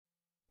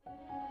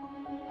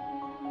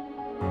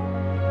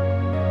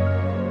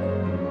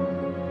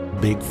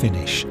big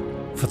finish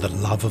for the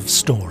love of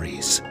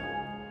stories.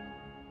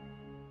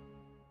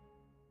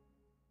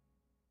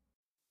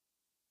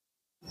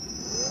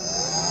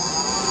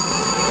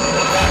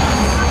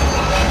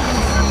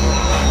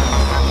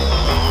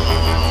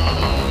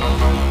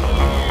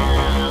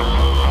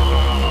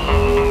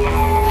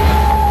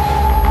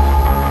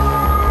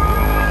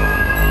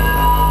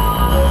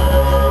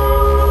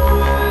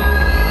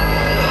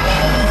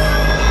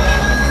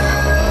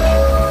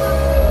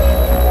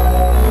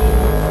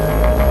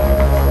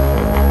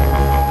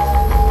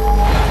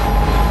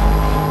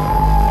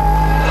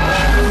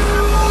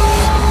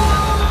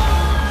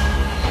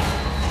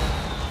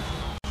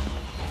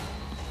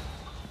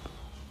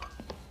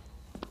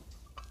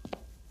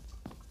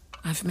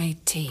 I've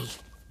made tea.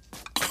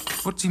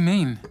 What do you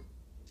mean?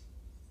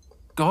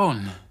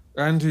 Gone?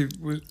 Andy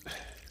was...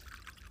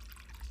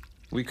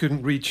 We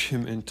couldn't reach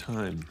him in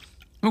time.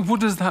 Well,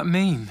 what does that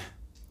mean?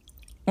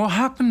 What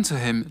happened to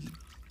him?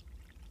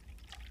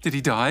 Did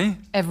he die?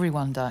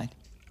 Everyone died.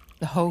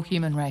 The whole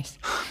human race.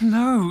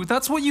 No,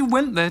 that's what you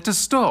went there to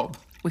stop.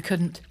 We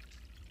couldn't.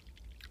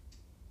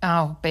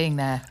 Our being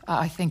there,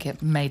 I think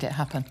it made it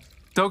happen.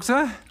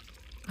 Doctor?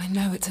 I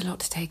know it's a lot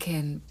to take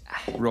in.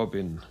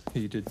 Robin,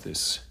 he did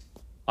this.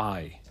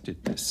 I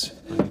did this.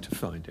 I need to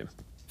find him.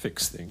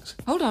 Fix things.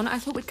 Hold on, I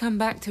thought we'd come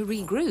back to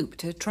regroup,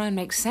 to try and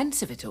make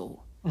sense of it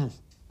all.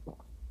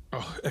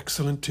 Oh,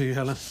 excellent tea,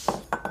 Helen.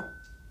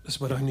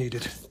 That's what I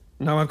needed.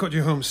 Now I've got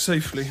you home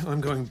safely,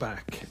 I'm going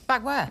back.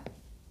 Back where?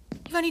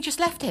 You've only just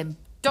left him.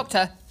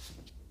 Doctor,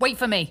 wait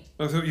for me.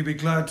 I thought you'd be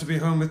glad to be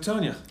home with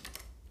Tania.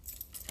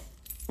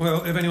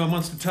 Well, if anyone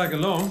wants to tag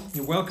along,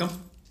 you're welcome.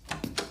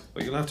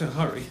 But you'll have to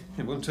hurry.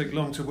 It won't take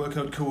long to work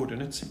out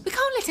coordinates. We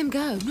can't let him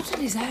go, not on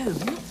his own.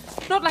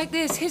 Not like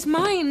this. His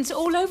mind's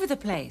all over the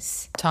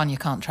place. Tania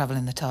can't travel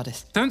in the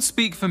TARDIS. Don't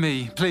speak for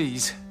me,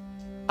 please.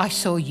 I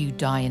saw you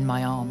die in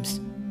my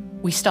arms.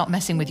 We start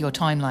messing with your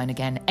timeline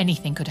again,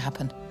 anything could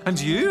happen. And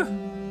you?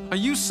 Are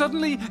you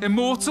suddenly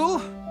immortal?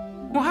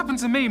 What happened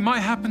to me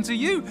might happen to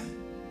you.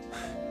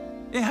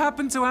 It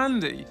happened to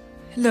Andy.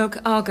 Look,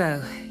 I'll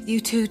go.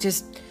 You two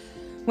just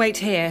wait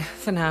here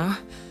for now.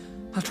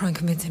 I'll try and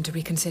convince him to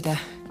reconsider.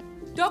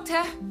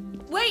 Doctor,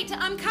 wait,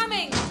 I'm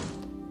coming!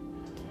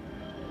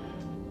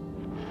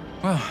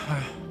 Well,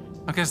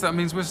 I guess that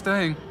means we're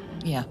staying.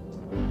 Yeah.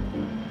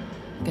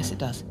 Guess it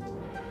does.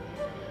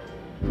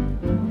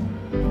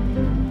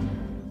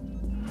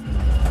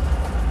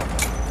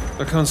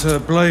 I can't say I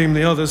blame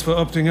the others for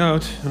opting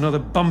out. Another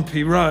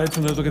bumpy ride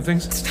from the look of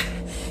things.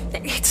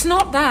 It's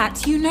not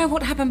that. You know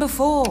what happened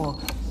before.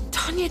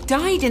 Tania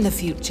died in the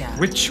future.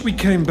 Which we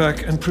came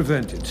back and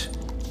prevented.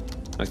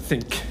 I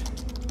think.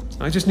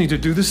 I just need to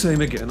do the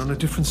same again on a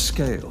different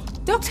scale.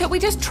 Doctor, we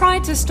just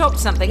tried to stop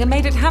something and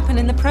made it happen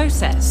in the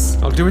process.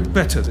 I'll do it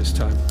better this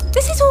time.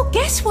 This is all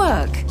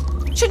guesswork.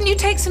 Shouldn't you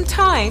take some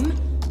time?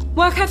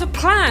 Work out a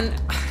plan?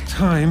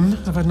 Time?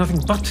 I've had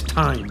nothing but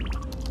time.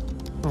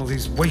 All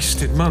these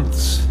wasted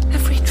months.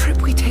 Every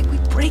trip we take, we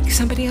break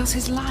somebody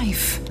else's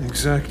life.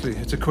 Exactly.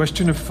 It's a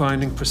question of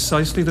finding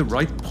precisely the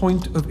right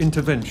point of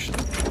intervention.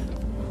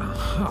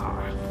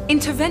 Aha.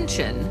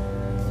 Intervention?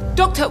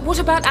 Doctor, what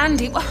about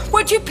Andy?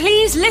 Won't you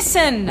please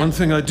listen? One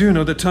thing I do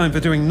know, the time for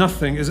doing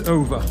nothing is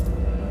over.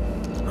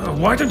 Oh,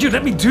 why don't you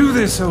let me do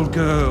this, old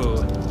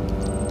girl?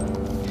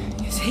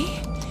 You see?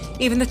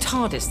 Even the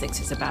TARDIS thinks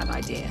it's a bad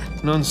idea.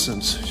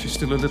 Nonsense. She's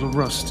still a little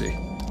rusty.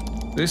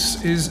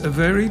 This is a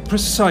very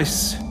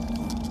precise,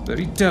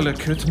 very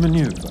delicate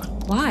maneuver.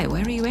 Why?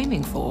 Where are you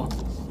aiming for?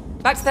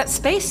 Back to that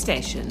space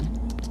station?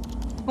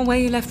 Or where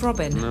you left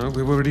Robin? No,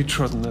 we've already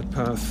trodden that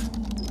path.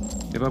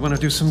 If I want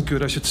to do some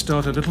good, I should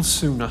start a little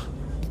sooner.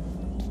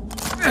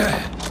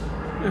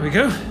 There we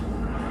go.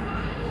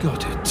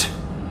 Got it.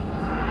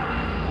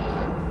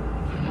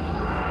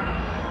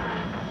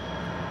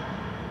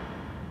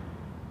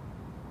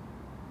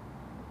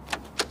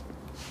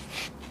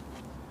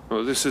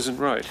 Oh, this isn't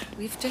right.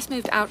 We've just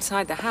moved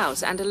outside the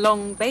house and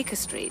along Baker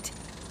Street.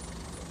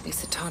 At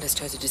least the TARDIS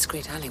chose a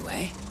discreet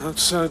alleyway.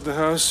 Outside the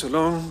house,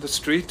 along the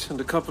street, and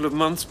a couple of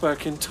months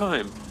back in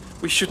time.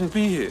 We shouldn't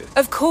be here.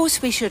 Of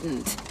course we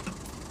shouldn't.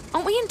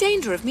 Aren't we in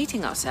danger of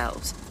meeting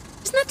ourselves?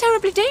 Isn't that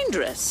terribly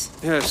dangerous?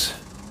 Yes.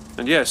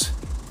 And yes.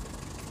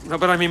 No,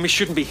 but I mean, we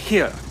shouldn't be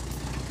here.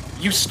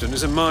 Euston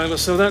is a mile or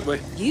so that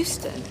way.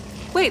 Euston?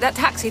 Wait, that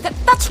taxi,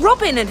 that's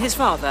Robin and his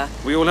father.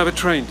 We all have a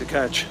train to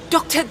catch.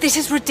 Doctor, this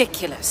is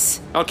ridiculous.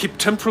 I'll keep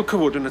temporal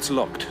coordinates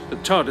locked. The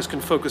TARDIS can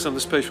focus on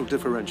the spatial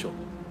differential.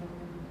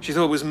 She's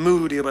always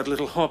moody about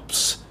little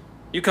hops.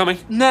 You coming?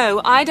 No,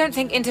 I don't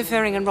think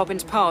interfering in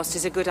Robin's past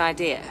is a good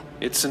idea.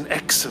 It's an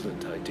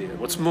excellent idea.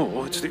 What's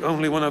more, it's the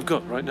only one I've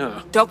got right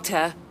now.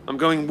 Doctor. I'm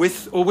going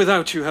with or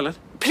without you, Helen.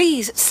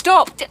 Please,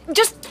 stop.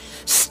 Just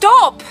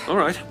stop. All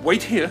right,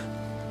 wait here.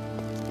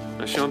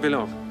 I shan't be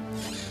long.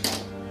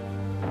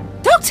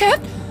 Doctor!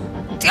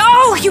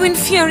 Oh, you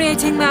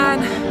infuriating man!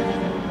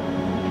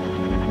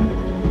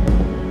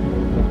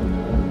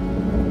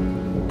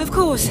 Of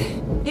course,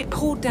 it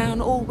poured down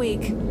all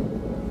week.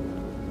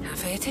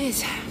 Half it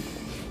is.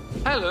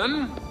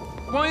 Helen,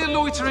 why are you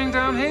loitering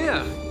down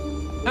here?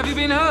 Have you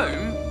been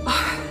home?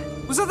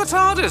 Was that the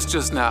TARDIS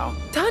just now?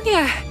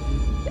 Tania!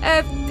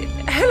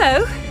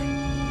 Hello?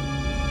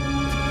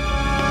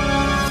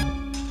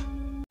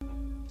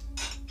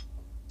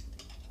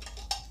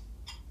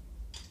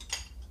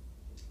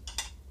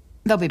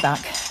 They'll be back.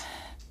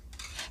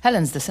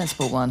 Helen's the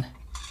sensible one.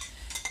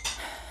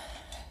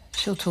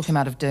 She'll talk him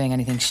out of doing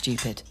anything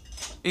stupid.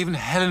 Even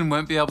Helen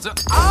won't be able to...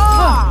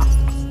 Ah!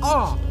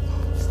 Oh!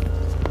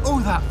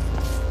 Oh, that...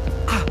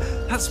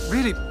 that's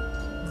really...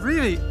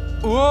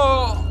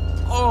 Oh!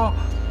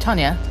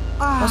 Tania,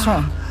 what's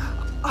wrong?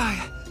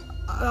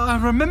 I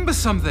remember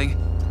something.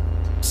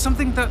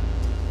 Something that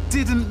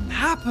didn't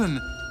happen.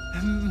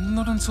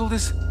 Not until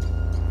this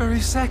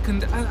very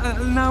second.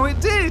 And now it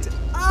did.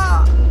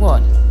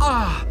 What?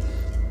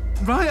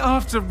 Right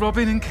after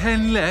Robin and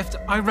Ken left,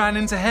 I ran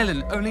into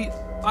Helen. Only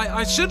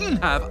I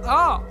shouldn't have.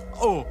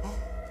 Oh,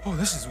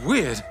 this is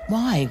weird.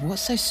 Why?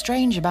 What's so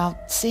strange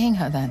about seeing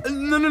her then?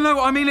 No.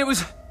 I mean, it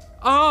was...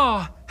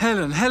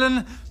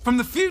 Helen from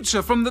the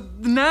future, from the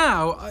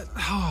now.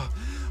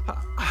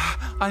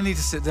 I need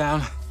to sit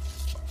down.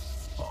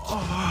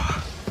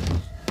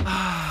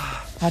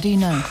 How do you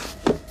know?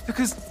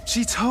 Because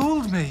she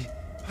told me.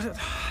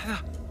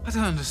 I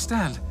don't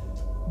understand.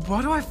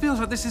 Why do I feel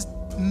like this is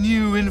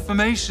new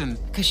information?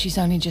 Because she's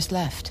only just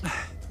left.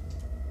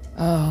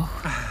 Oh.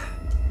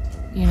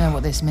 You know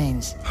what this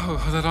means. Oh,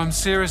 that I'm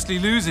seriously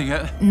losing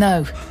it?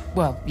 No.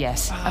 Well,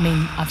 yes. I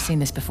mean, I've seen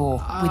this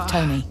before, with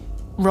Tony.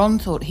 Ron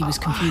thought he was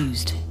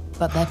confused,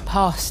 but their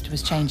past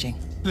was changing.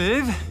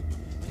 Liv?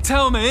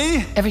 Tell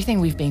me! Everything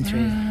we've been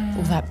through,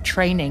 all that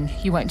training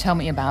you won't tell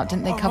me about,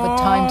 didn't they cover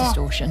time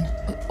distortion?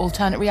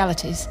 Alternate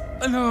realities?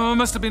 No, I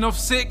must have been off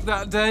sick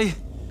that day.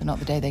 But not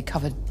the day they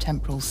covered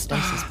temporal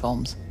stasis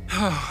bombs.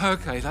 Oh,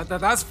 okay,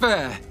 that's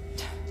fair.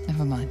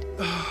 Never mind.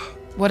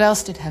 What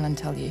else did Helen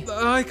tell you?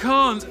 I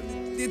can't.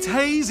 It's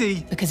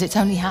hazy. Because it's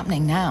only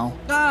happening now.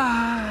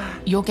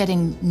 You're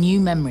getting new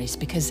memories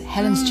because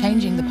Helen's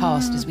changing the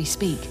past as we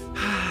speak.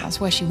 That's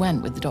where she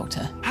went with the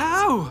doctor.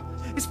 How?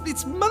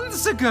 It's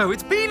months ago.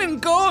 It's been and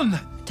gone.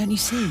 Don't you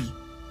see?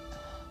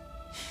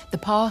 The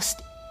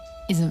past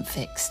isn't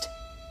fixed,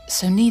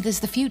 so neither's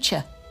the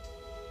future.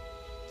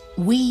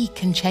 We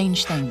can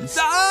change things.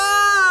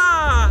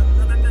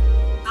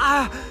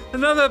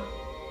 Another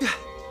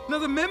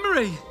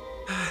memory.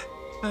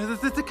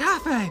 The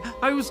cafe.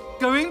 I was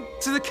going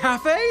to the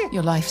cafe?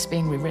 Your life's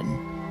being rewritten.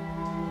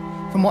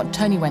 From what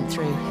Tony went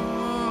through.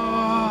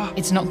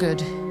 It's not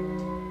good.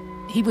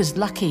 He was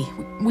lucky.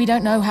 We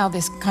don't know how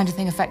this kind of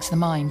thing affects the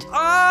mind.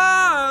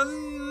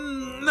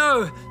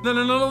 No,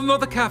 not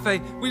the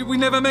cafe. We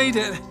never made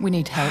it. We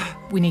need help.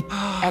 We need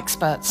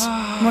experts.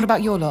 What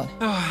about your lot?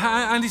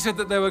 Andy said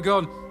that they were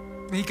gone.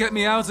 He kept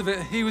me out of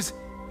it. He was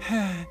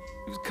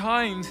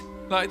kind,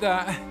 like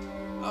that.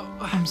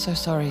 I'm so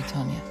sorry,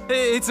 Tania.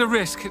 It's a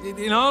risk.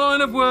 In our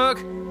line of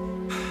work,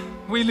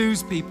 we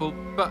lose people.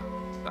 But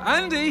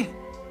Andy,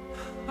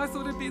 I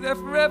thought he'd be there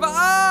forever.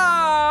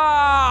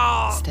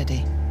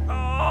 Steady.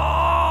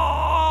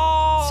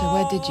 So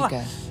where did you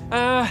go?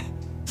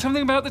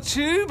 Something about the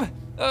tube?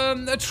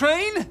 A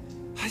train?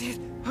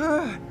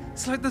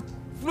 It's like the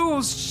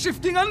floor's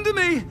shifting under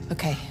me.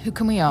 Okay, who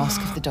can we ask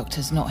if the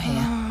doctor's not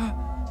here?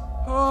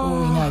 For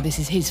all we know, this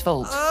is his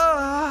fault.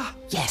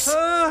 Yes.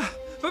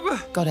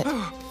 Got it.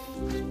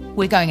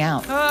 We're going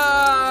out.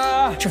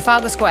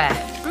 Trafalgar Square.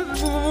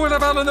 What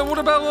about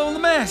all the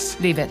mess?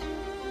 Leave it.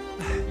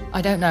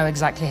 I don't know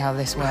exactly how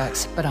this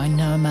works, but I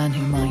know a man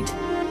who might.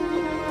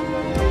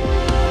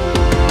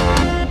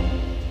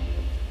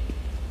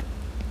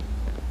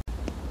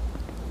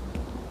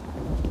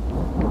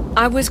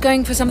 I was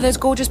going for some of those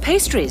gorgeous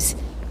pastries.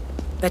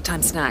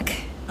 Bedtime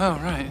snack. Oh,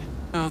 right.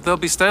 Oh, they'll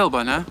be stale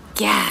by now.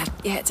 Yeah,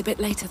 it's a bit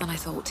later than I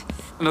thought.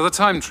 Another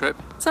time trip?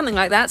 Something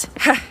like that.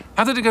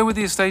 How did it go with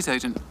the estate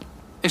agent?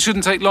 It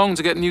shouldn't take long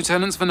to get new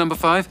tenants for number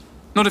 5.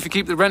 Not if you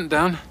keep the rent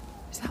down.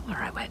 Is that where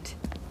I went?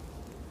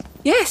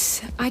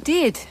 Yes, I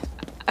did.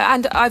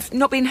 And I've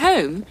not been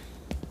home.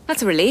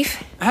 That's a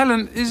relief.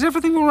 Helen, is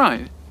everything all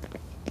right?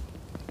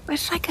 Where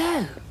did I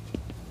go?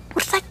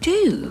 What did I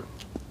do?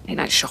 Late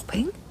night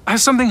shopping?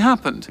 Has something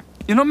happened?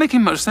 You're not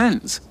making much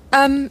sense.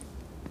 I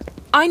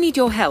need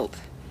your help.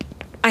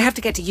 I have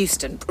to get to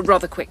Euston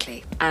rather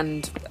quickly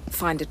and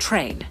find a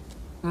train.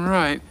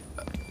 Right.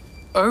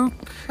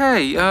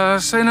 Okay,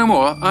 say no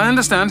more. I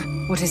understand.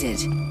 What is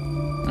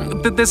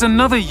it? There's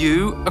another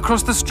you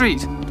across the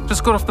street.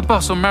 Just got off the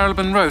bus on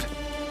Marylebone Road.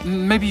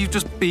 Maybe you've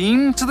just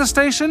been to the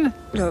station?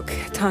 Look,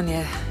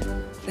 Tania,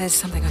 there's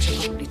something I should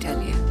probably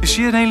tell you. Is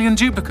she an alien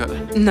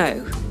duplicate?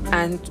 No,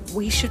 and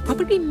we should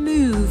probably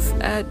move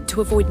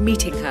to avoid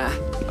meeting her.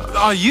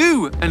 Are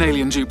you an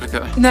alien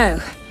duplicate? No.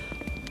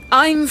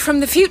 I'm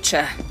from the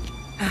future.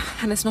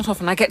 And it's not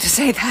often I get to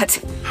say that.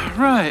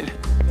 Right.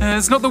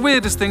 It's not the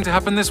weirdest thing to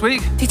happen this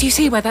week. Did you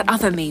see where that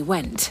other me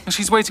went?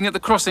 She's waiting at the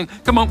crossing.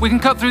 Come on, we can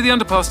cut through the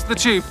underpass to the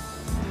tube.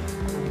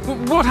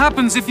 What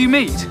happens if you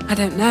meet? I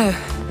don't know.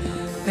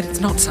 But it's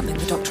not something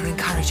the doctor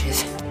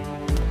encourages.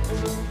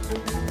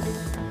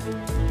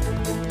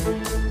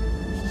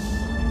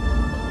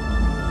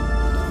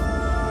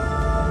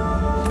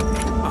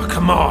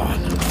 come on.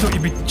 I thought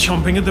you'd be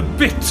chomping at the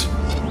bit.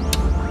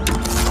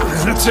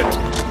 That's it.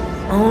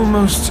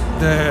 Almost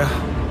there.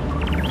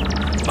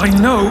 I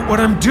know what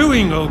I'm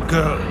doing, old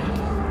girl.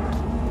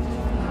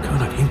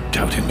 God, have you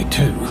doubted me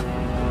too?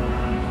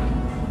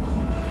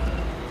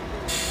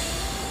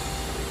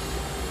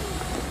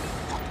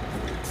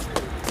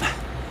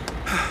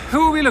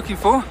 Who are we looking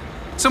for?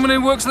 Someone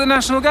who works at the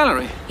National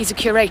Gallery? He's a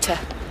curator.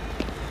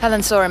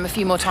 Helen saw him a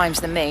few more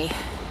times than me.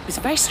 He's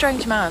a very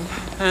strange man.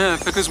 Yeah,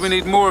 because we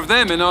need more of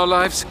them in our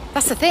lives.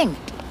 That's the thing.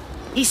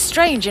 He's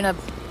strange in a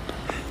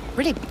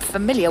really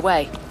familiar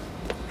way.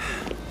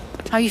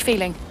 How are you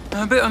feeling?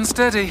 A bit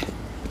unsteady.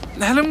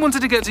 Helen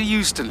wanted to get to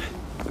Euston.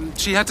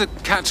 She had to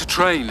catch a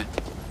train.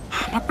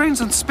 My brain's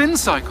on spin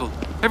cycle.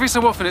 Every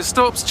so often it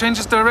stops,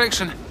 changes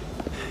direction.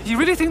 You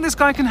really think this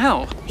guy can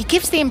help? He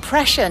gives the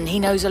impression he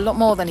knows a lot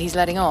more than he's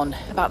letting on.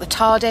 About the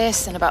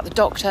TARDIS and about the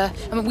Doctor.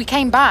 I mean, we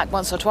came back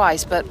once or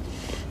twice, but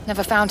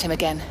never found him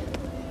again.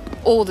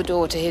 Or the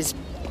door to his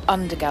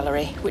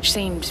undergallery, which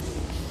seemed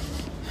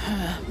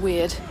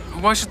weird.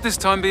 Why should this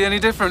time be any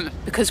different?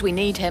 Because we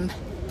need him.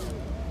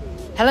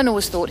 Helen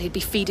always thought he'd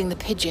be feeding the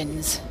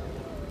pigeons.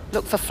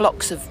 Look for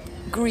flocks of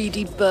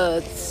greedy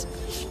birds.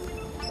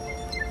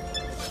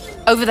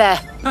 Over there.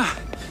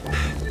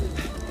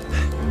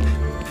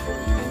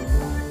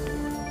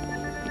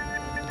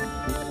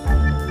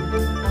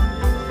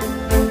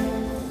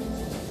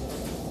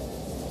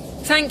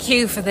 Thank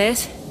you for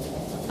this.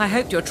 I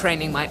hoped your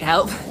training might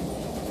help.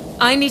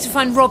 I need to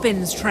find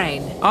Robin's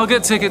train. I'll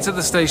get tickets at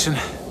the station.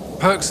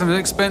 Perks and an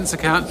expense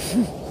account.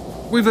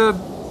 We've a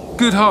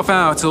good half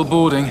hour till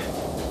boarding.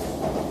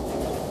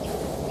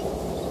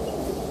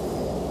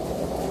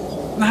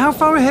 How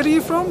far ahead are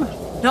you from?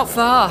 Not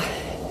far.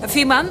 A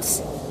few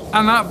months?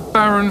 And that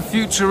barren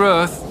future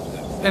Earth,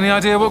 any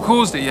idea what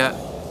caused it yet?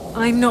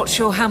 I'm not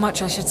sure how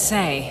much I should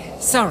say.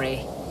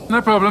 Sorry.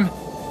 No problem.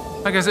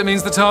 I guess it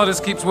means the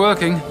TARDIS keeps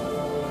working.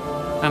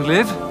 And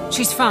Liv?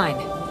 She's fine.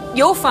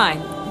 You're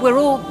fine. We're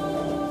all...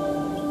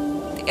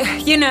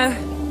 you know...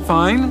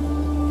 Fine?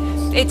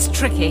 It's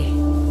tricky.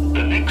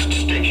 The next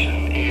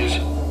station is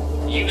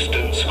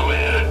Euston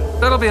Square.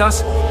 That'll be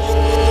us.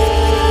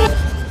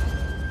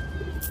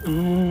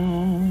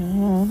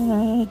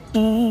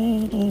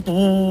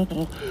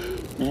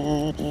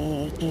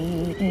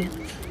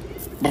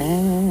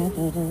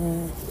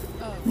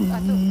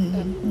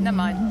 Never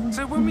mind.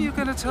 So when were you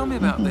going to tell me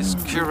about this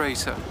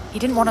curator? He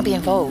didn't want to be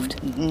involved.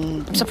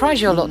 I'm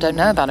surprised your lot don't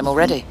know about him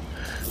already.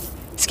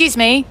 Excuse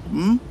me.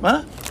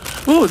 What?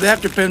 Oh,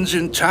 that depends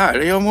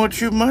entirely on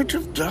what you might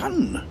have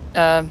done.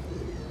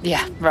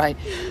 Yeah, right.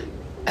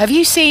 Have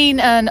you seen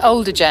an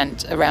older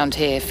gent around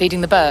here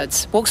feeding the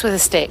birds? Walks with a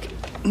stick.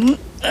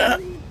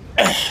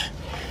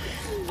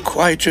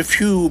 Quite a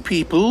few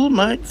people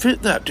might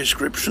fit that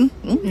description.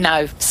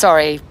 No,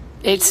 sorry.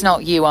 It's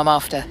not you I'm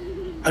after.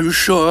 Are you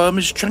sure,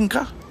 Miss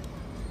Chenka?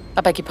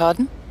 I beg your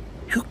pardon?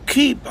 You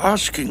keep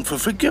asking for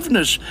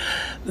forgiveness.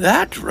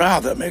 That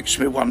rather makes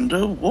me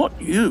wonder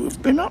what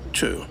you've been up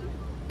to.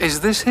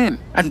 Is this him?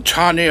 And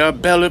Tania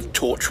Bell of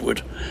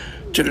Torchwood.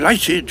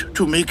 Delighted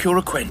to make your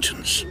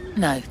acquaintance.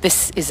 No,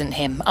 this isn't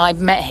him. I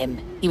met him.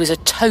 He was a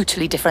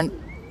totally different...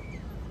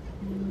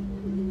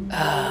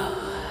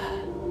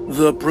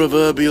 The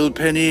proverbial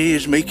penny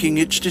is making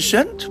its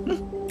descent.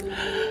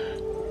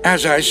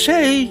 As I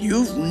say,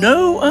 you've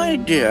no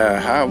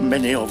idea how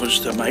many of us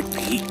there might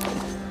be.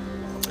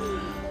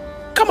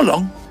 Come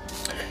along.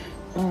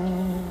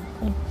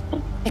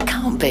 It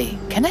can't be,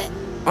 can it?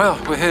 Well,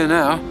 we're here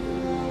now.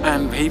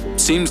 And he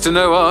seems to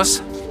know us.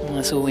 Well,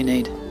 that's all we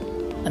need.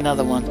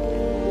 Another one.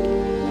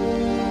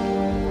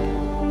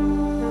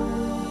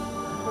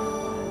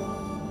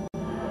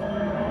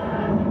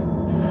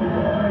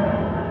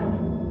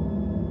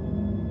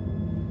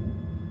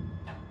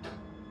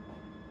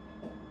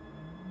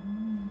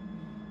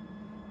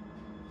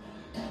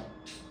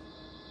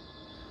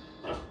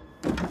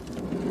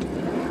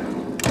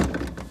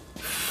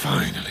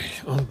 Finally,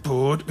 on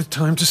board with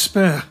time to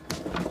spare.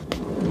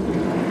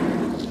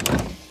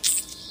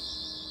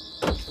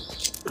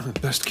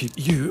 I'd best keep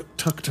you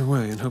tucked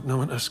away and hope no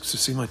one asks to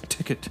see my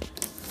ticket.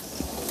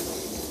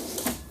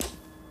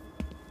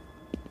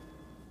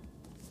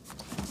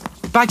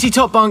 Back to your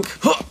top bunk.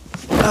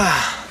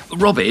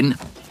 Robin,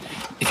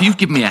 if you've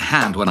given me a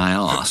hand when I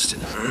asked,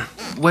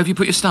 where have you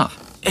put your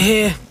stuff?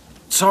 Here.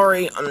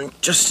 Sorry, I'm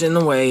just in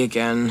the way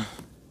again.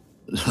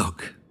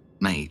 Look,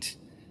 mate,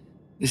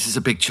 this is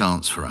a big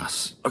chance for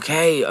us.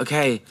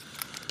 Okay.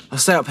 I'll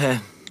stay up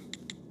here.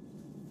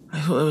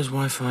 I thought there was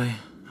Wi-Fi.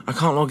 I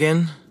can't log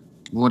in.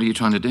 What are you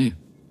trying to do?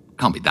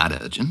 Can't be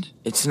that urgent.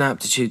 It's an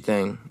aptitude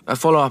thing. A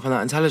follow-up on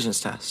that intelligence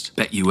test.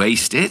 Bet you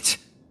aced it.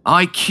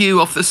 IQ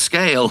off the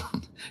scale.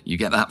 You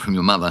get that from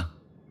your mother.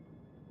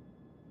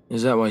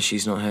 Is that why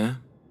she's not here?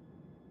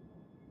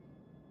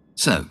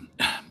 So,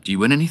 do you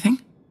win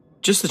anything?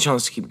 Just the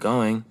chance to keep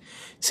going.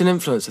 It's an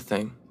influencer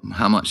thing.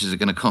 How much is it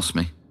going to cost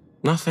me?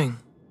 Nothing.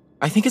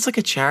 I think it's like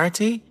a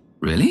charity.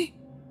 Really?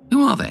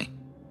 Who are they?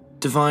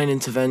 Divine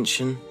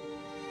intervention.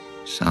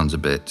 Sounds a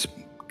bit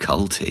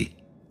culty.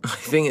 I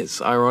think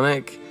it's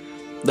ironic.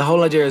 The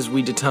whole idea is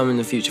we determine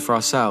the future for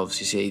ourselves,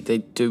 you see. They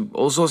do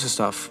all sorts of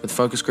stuff with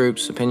focus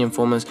groups, opinion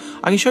formers.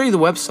 I can show you the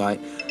website.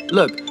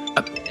 Look.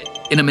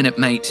 In a minute,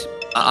 mate.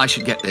 I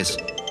should get this.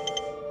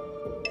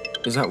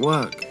 Does that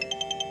work?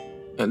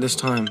 At this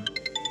time?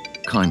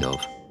 Kind of.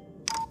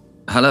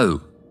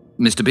 Hello,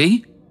 Mr.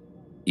 B?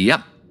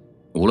 Yep,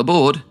 all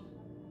aboard.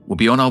 We'll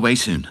be on our way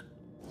soon.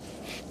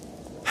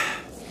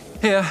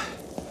 Here,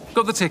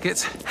 got the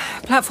tickets.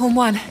 Platform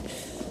 1.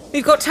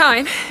 We've got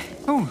time.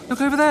 Oh,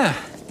 look over there.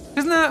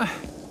 Isn't that...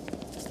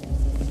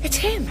 It's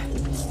him.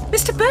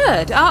 Mr.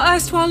 Bird, our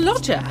erstwhile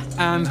lodger.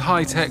 And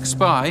high-tech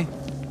spy.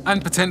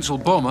 And potential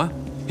bomber.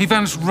 He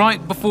vanished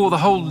right before the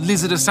whole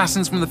lizard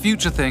assassins from the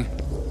future thing.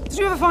 Did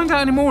you ever find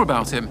out any more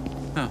about him?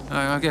 Oh,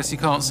 I guess you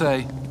can't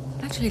say.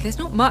 Actually, there's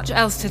not much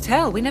else to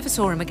tell. We never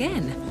saw him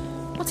again.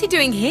 What's he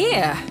doing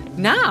here?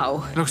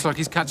 Now? Looks like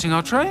he's catching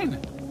our train.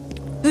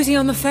 Who's he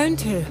on the phone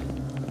to?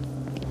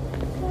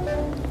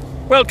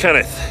 Well,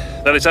 Kenneth,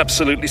 that is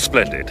absolutely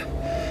splendid.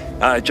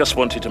 I just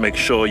wanted to make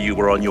sure you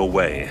were on your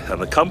way,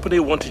 and the company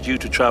wanted you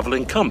to travel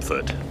in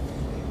comfort.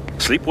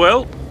 Sleep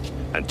well,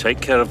 and take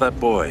care of that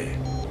boy.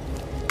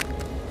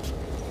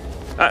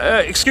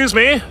 Excuse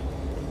me?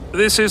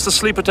 This is the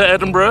sleeper to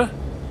Edinburgh?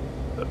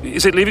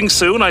 Is it leaving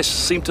soon? I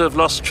seem to have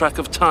lost track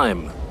of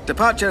time.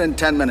 Departure in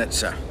 10 minutes,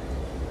 sir.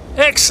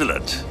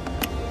 Excellent.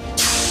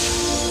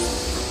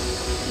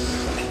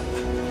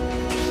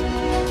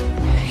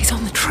 He's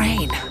on the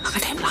train. I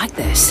don't like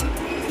this.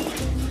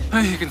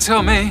 Oh, you can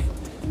tell me.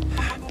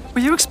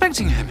 Were you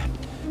expecting him?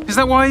 Is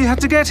that why you had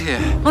to get here?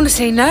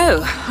 Honestly,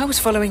 no. I was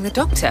following the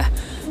doctor.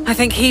 I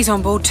think he's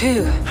on board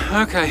too.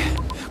 Okay.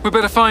 We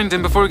better find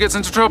him before he gets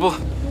into trouble.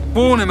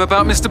 Warn him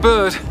about Mr.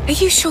 Bird. Are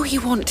you sure you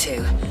want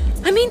to?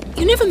 I mean,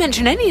 you never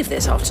mention any of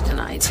this after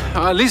tonight.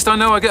 At least I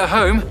know I get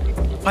home.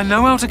 I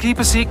know how to keep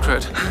a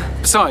secret.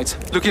 Besides,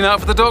 looking out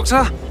for the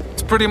doctor,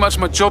 it's pretty much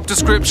my job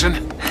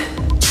description.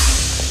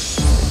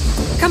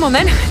 Come on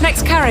then,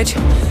 next carriage.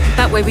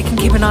 That way we can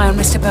keep an eye on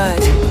Mr.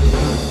 Bird.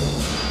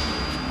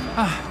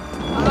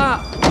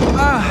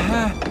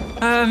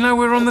 No,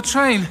 we're on the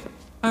train.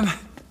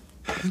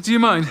 Do you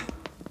mind?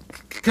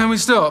 Can we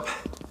stop?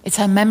 It's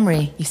her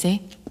memory, you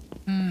see.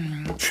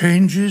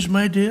 Changes,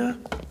 my dear.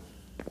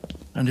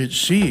 And it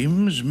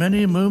seems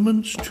many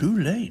moments too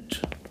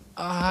late.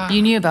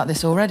 You knew about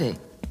this already?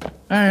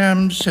 I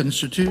am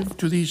sensitive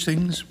to these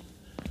things.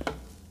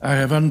 I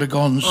have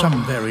undergone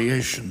some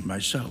variation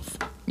myself.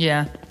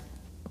 Yeah.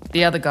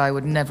 The other guy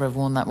would never have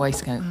worn that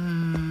waistcoat.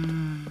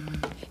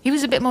 He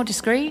was a bit more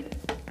discreet.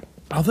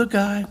 Other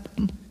guy?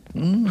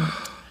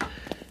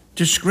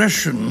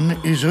 Discretion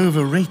is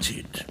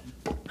overrated.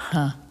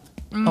 Huh.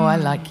 Oh, I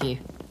like you.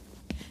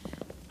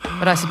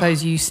 But I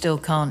suppose you still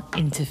can't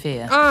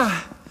interfere.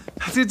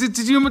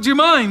 Do you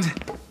mind?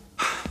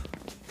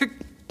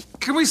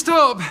 Can we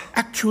stop?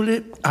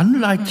 Actually,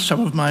 unlike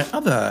some of my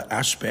other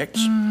aspects,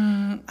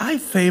 I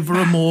favour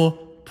a more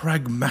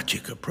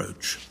pragmatic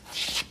approach.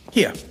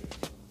 Here,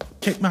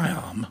 take my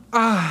arm.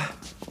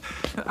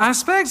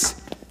 Aspects?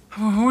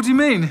 What do you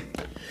mean?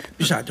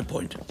 Beside the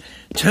point.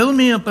 Tell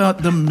me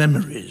about the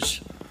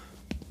memories.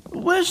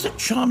 Where's the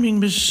charming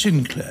Miss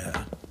Sinclair?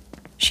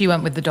 She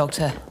went with the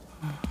doctor.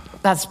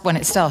 That's when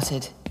it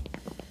started.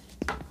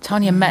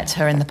 Tania met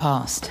her in the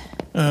past.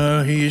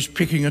 He is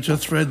picking at a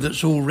thread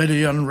that's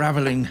already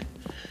unravelling.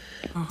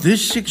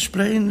 This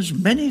explains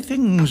many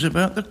things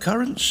about the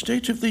current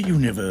state of the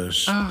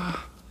universe.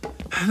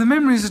 The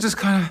memories are just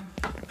kind of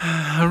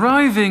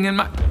arriving in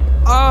my...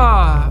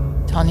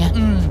 Tanya?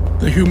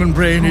 The human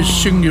brain is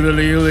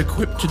singularly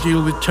ill-equipped to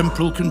deal with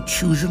temporal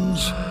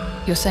contusions.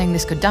 You're saying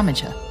this could damage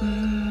her?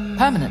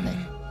 Permanently?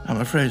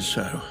 I'm afraid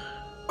so.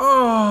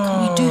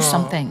 Can you do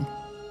something?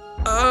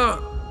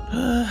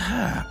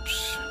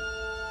 Perhaps.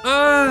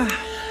 I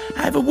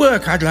have a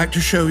work I'd like to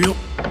show you.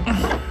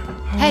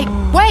 Hey,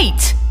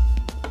 wait!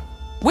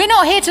 We're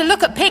not here to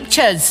look at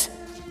pictures!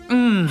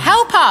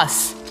 Help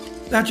us!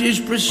 That is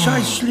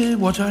precisely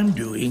what I'm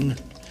doing.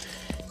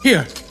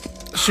 Here,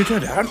 sit her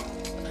down.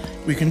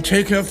 We can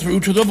take her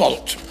through to the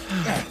vault.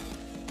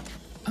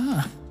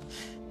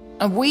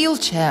 A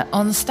wheelchair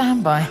on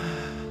standby.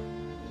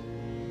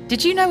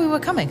 Did you know we were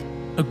coming?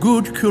 A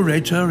good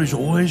curator is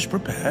always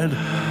prepared.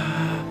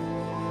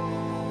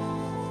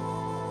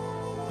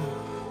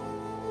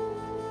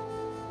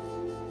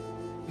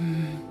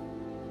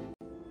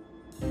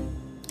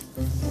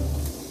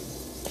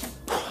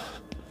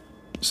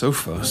 So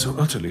far, so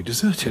utterly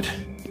deserted.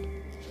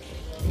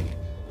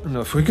 And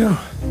off we go.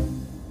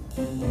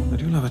 I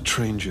do love a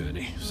train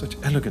journey. Such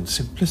elegant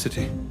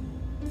simplicity.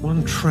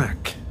 One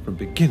track from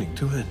beginning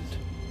to end.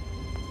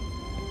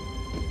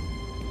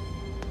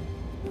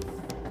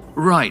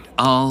 Right,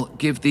 I'll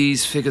give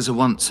these figures a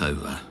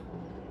once-over.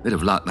 Bit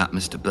of luck that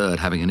Mr. Bird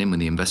having an in with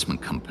the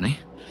investment company.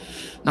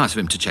 Nice of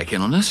him to check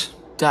in on us.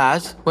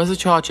 Dad, where's the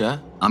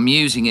charger? I'm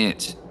using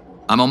it.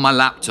 I'm on my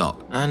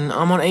laptop. And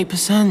I'm on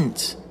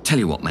 8%. Tell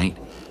you what, mate.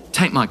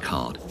 Take my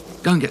card.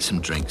 Go and get some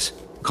drinks.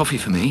 Coffee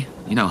for me.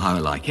 You know how I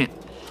like it.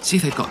 See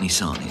if they've got any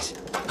sarnies.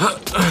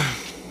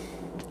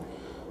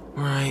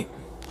 Right.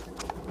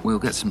 We'll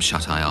get some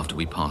shut-eye after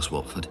we pass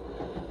Watford.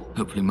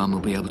 Hopefully Mum will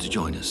be able to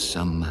join us,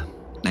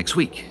 next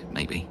week,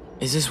 maybe.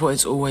 Is this what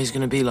it's always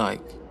going to be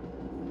like?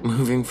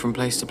 Moving from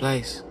place to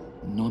place?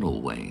 Not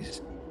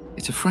always.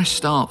 It's a fresh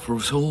start for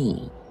us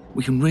all.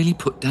 We can really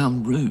put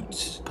down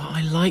roots. But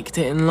I liked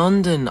it in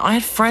London. I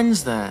had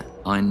friends there.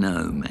 I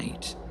know,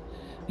 mate.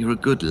 You're a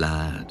good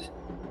lad.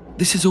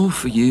 This is all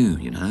for you,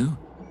 you know?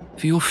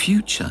 For your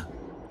future.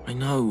 I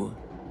know.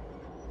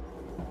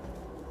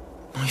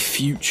 My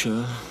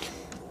future.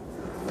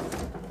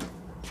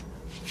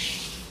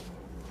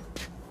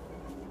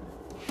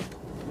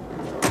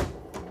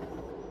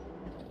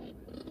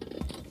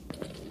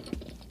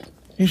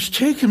 It's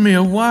taken me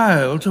a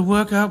while to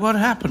work out what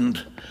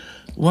happened.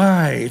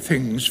 Why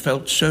things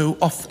felt so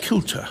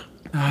off-kilter.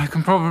 I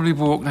can probably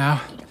walk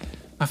now.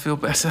 I feel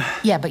better.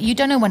 Yeah, but you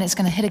don't know when it's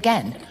going to hit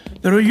again.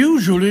 There are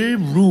usually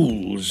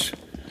rules,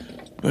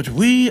 but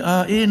we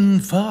are in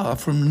far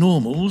from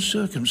normal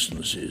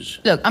circumstances.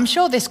 Look, I'm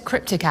sure this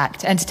cryptic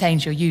act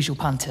entertains your usual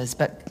punters,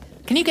 but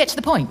can you get to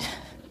the point?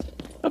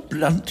 A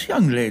blunt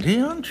young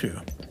lady, aren't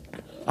you?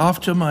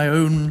 After my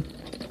own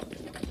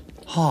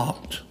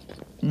heart.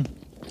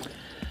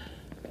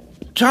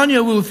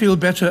 Tania will feel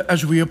better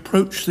as we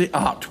approach the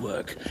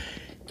artwork.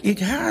 It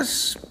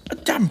has a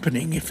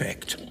dampening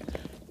effect.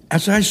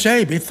 As I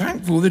say, be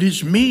thankful that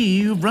it's me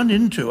you've run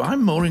into.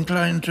 I'm more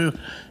inclined to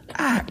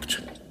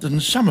act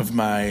than some of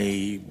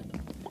my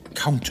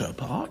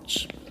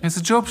counterparts. It's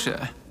a job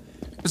share.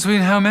 Between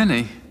how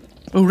many?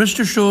 Oh, rest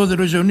assured there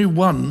is only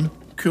one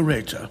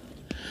curator.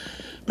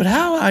 But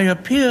how I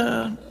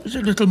appear is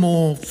a little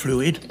more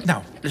fluid.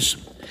 Now,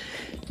 listen.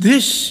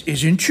 This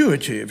is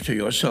intuitive to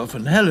yourself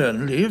and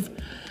Helen, Liv.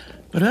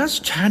 But as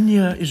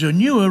Tania is a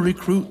newer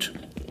recruit,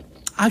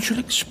 I shall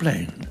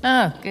explain.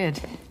 Oh,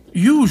 good.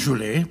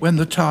 Usually, when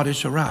the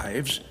TARDIS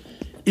arrives,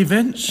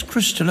 events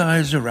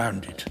crystallize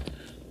around it.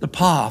 The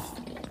path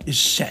is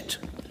set.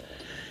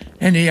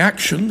 Any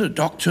action the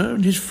Doctor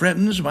and his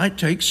friends might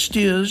take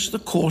steers the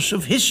course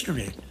of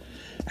history,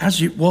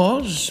 as it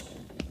was,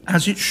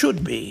 as it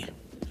should be.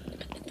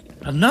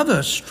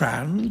 Another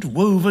strand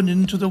woven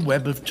into the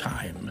web of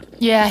time.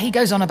 Yeah, he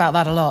goes on about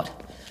that a lot.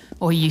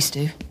 Or he used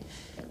to.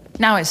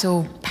 Now it's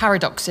all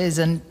paradoxes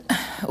and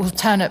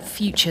alternate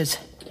futures.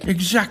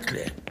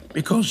 Exactly,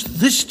 because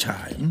this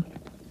time,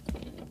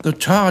 the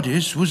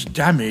TARDIS was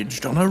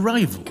damaged on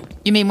arrival.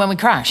 You mean when we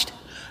crashed?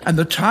 And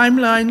the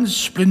timelines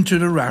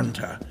splintered around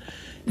her.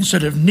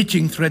 Instead of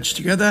knitting threads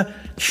together,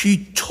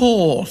 she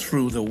tore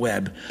through the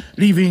web,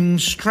 leaving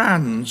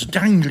strands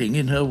dangling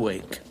in her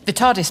wake. The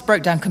TARDIS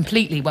broke down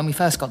completely when we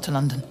first got to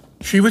London.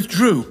 She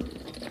withdrew,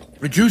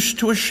 reduced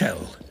to a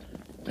shell,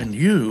 and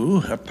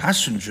you, her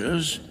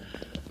passengers,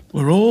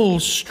 were all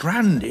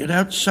stranded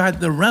outside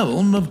the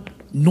realm of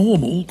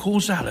normal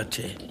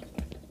causality.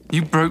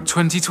 You broke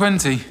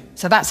 2020.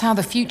 So that's how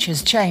the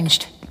future's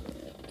changed.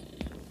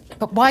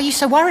 But why are you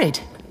so worried?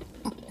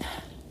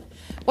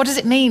 What does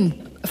it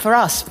mean for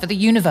us, for the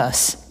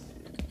universe?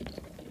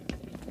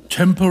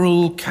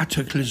 Temporal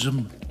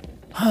cataclysm.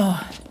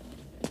 Oh,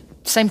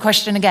 same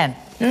question again.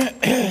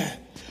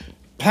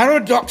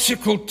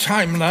 Paradoxical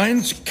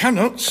timelines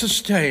cannot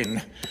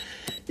sustain.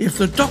 If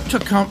the Doctor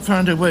can't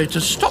find a way to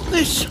stop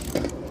this,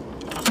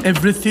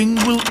 everything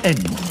will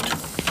end.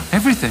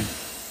 Everything?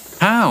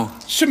 How?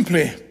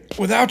 Simply,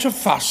 without a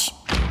fuss.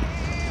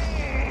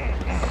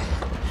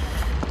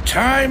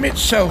 Time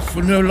itself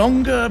will no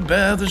longer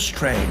bear the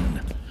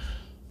strain.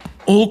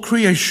 All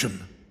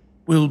creation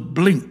will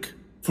blink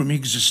from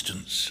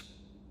existence.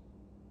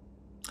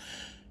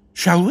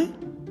 Shall we?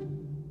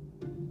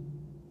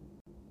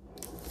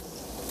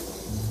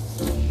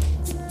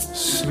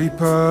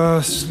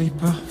 Sleeper,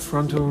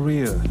 front or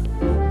rear.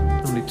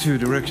 Only two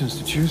directions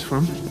to choose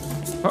from.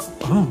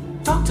 Oh.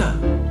 Doctor,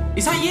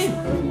 is that you?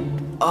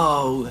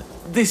 Oh,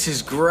 this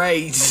is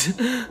great.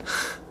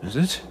 Is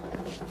it?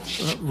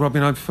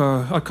 Robin, I've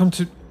come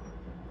to...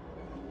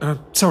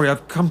 sorry,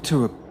 I've come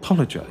to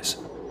apologise.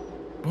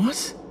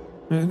 What?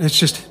 It's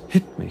just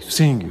hit me,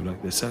 seeing you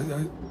like this.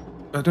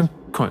 I don't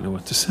quite know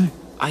what to say.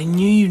 I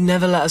knew you'd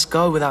never let us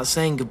go without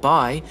saying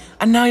goodbye,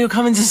 and now you're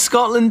coming to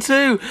Scotland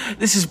too.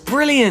 This is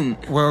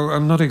brilliant. Well,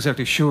 I'm not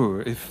exactly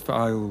sure if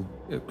I'll...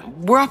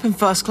 We're up in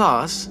first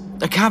class.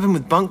 A cabin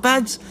with bunk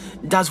beds.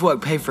 Dad's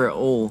work paid for it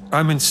all.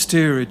 I'm in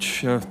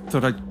steerage.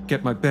 Thought I'd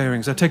get my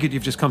bearings. I take it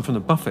you've just come from the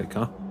buffet,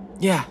 huh?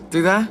 Yeah,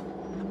 through there.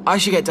 I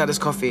should get Dad his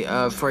coffee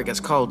before it gets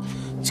cold.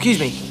 Excuse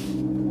me.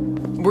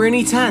 We're in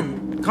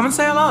E10. Come and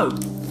say hello.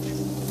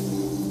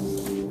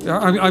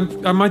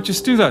 I might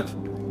just do that.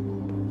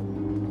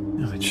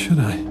 Oh, should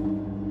I?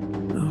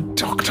 Oh,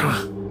 Doctor,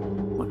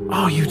 what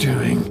are you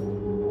doing?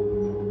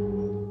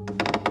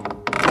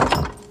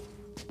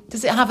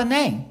 Does it have a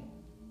name?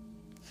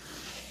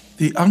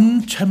 The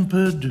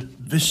Untempered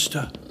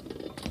Vista.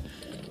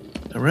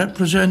 A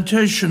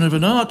representation of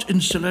an art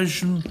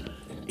installation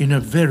in a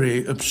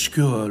very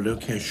obscure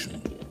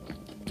location.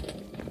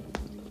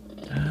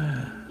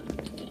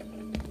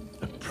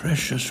 A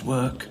precious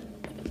work.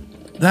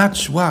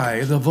 That's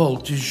why the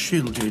vault is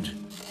shielded.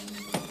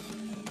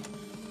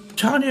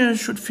 Tania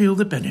should feel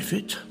the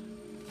benefit.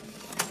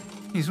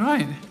 He's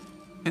right.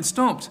 It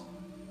stopped.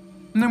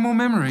 No more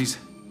memories.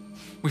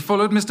 We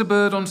followed Mr.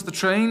 Bird onto the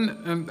train,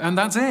 and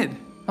that's it.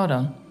 Hold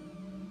on.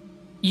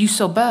 You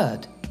saw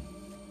Bird?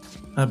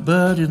 A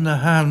bird in the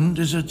hand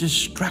is a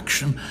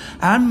distraction.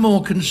 I'm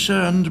more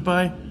concerned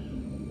by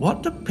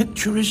what the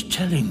picture is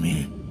telling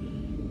me.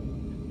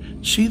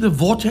 See the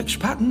vortex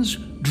patterns?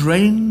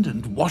 Drained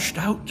and washed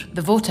out?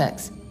 The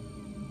vortex?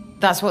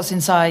 That's what's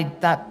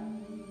inside that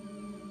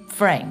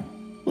frame?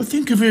 Well,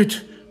 think of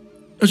it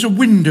as a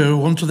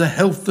window onto the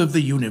health of the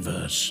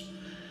universe.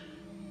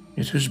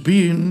 It has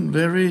been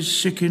very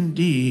sick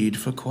indeed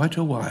for quite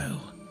a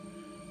while.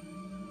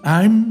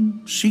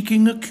 I'm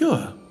seeking a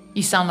cure.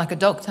 You sound like a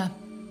doctor.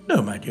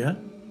 No, my dear.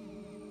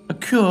 A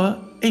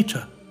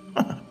curator.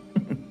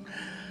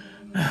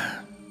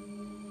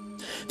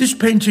 This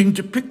painting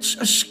depicts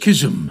a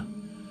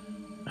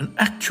schism, an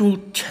actual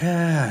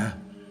tear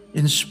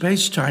in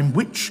space-time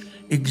which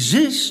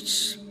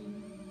exists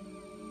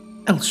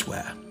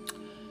elsewhere.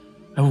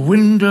 A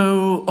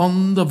window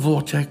on the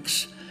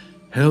vortex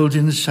held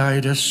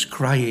inside a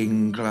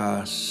scrying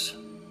glass.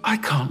 I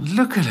can't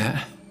look at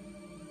it.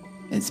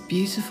 It's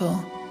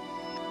beautiful.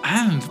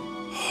 And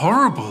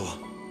horrible.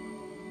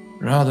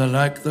 Rather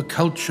like the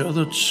culture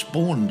that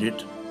spawned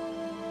it.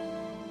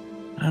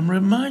 I'm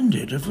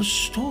reminded of a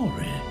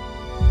story.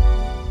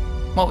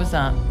 What was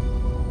that?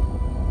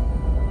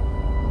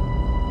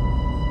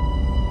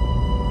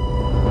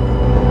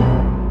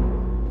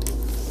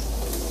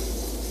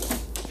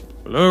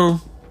 Hello?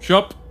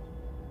 Shop?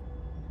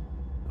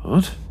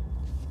 Odd.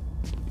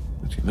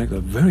 But you make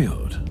that very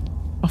odd.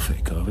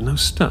 Buffet carving, no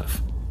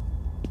stuff.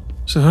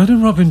 So how did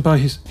Robin buy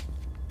his...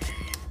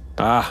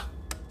 Ah,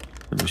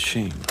 the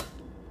machine.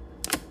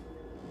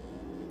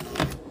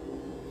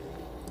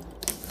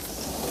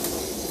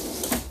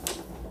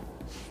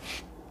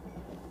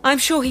 I'm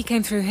sure he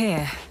came through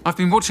here. I've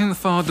been watching the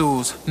far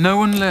doors. No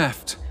one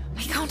left.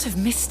 We can't have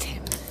missed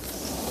him.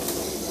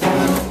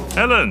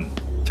 Helen!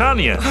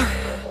 Tania!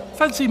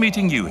 Fancy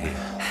meeting you here.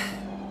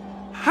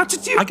 How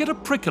did you... I get a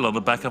prickle on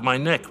the back of my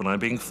neck when I'm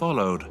being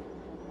followed.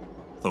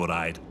 Thought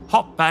I'd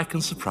hop back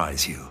and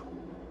surprise you.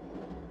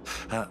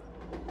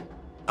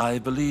 I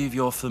believe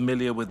you're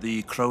familiar with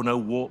the chrono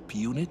warp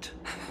unit?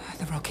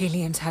 The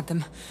Rockelians had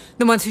them.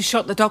 The ones who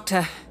shot the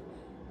doctor.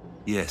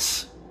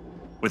 Yes.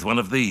 With one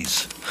of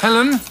these.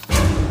 Helen,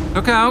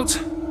 look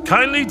out.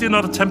 Kindly do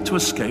not attempt to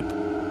escape,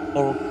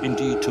 or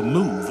indeed to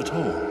move at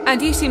all.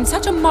 And you seem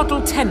such a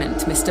model tenant,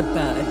 Mr.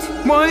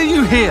 Bird. Why are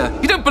you here?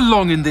 You don't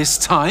belong in this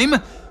time.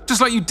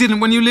 Just like you didn't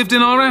when you lived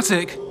in our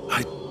attic.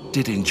 I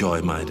did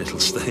enjoy my little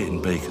stay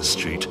in Baker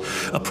Street.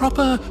 A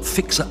proper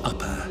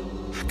fixer-upper.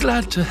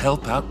 Glad to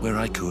help out where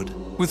I could.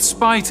 With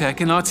spy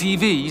tech in our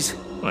TVs?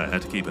 I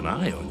had to keep an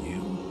eye on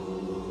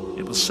you.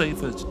 It was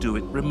safer to do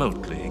it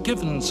remotely,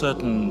 given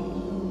certain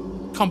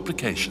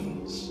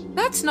complications.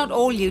 That's not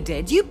all you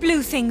did. You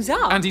blew things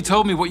up. And he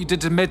told me what you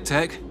did to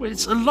MedTech. Well,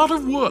 it's a lot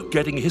of work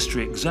getting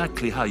history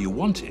exactly how you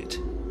want it.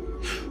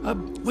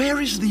 Where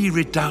is the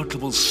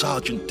redoubtable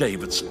Sergeant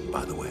Davidson,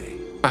 by the way?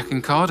 Back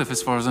in Cardiff,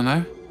 as far as I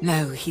know.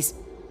 No, he's...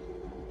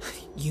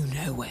 You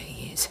know where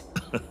he is.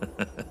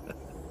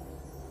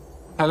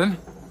 Helen,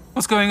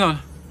 what's going on?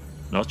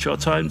 Not your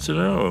time to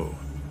know.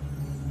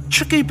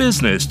 Tricky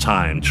business,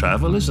 time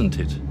travel, isn't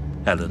it,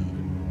 Helen?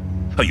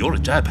 Oh, you're a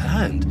dab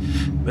hand,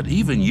 but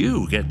even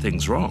you get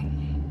things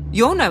wrong.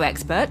 You're no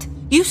expert.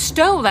 You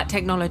stole that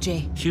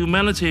technology.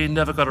 Humanity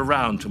never got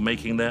around to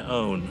making their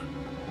own.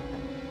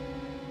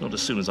 Not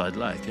as soon as I'd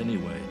like,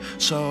 anyway.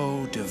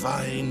 So,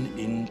 divine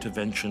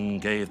intervention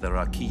gave the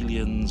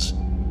Rockelians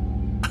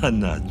a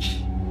nudge.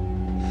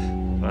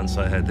 Once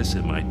I had this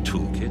in my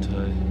toolkit,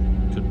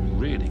 I could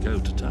really go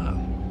to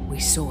town. We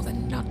saw the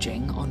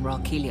nudging on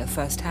Rockhelia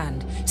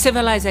firsthand.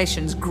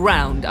 Civilization's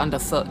ground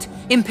underfoot.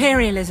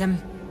 Imperialism.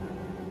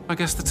 I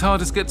guess the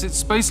TARDIS gets its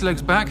space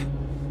legs back.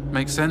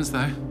 Makes sense,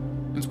 though.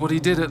 It's what he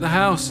did at the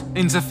house.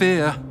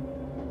 Interfere.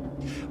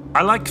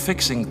 I like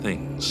fixing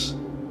things.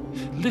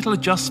 Little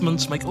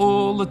adjustments make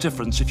all the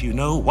difference if you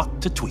know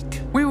what to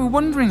tweak. We were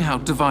wondering how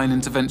divine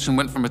intervention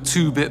went from a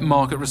 2-bit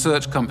market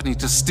research company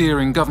to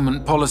steering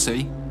government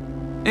policy.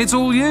 It's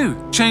all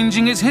you,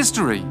 changing its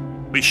history.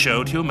 We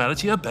showed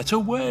humanity a better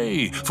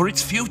way for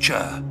its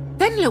future.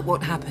 Then look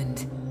what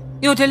happened.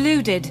 You're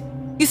deluded.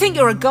 You think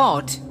you're a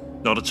god.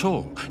 Not at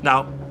all.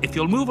 Now, if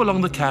you'll move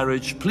along the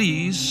carriage,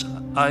 please.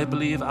 I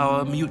believe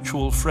our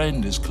mutual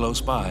friend is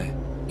close by.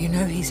 You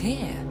know he's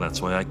here.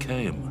 That's why I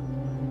came.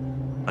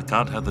 I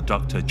can't have the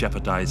Doctor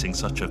jeopardizing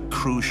such a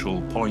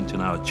crucial point in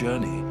our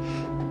journey.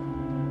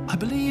 I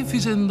believe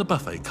he's in the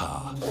buffet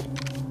car.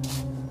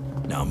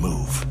 Now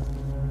move.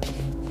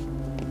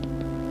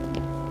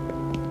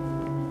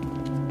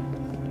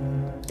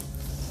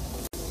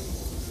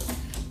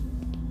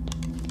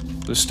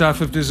 The staff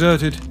have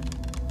deserted,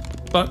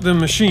 but the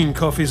machine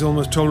coffee's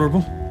almost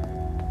tolerable.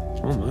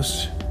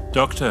 Almost.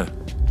 Doctor.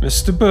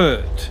 Mr.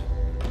 Bird,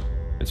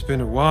 it's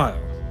been a while.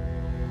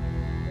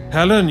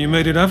 Helen, you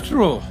made it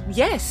after all.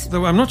 Yes.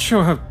 Though I'm not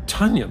sure how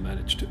Tania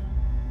managed to.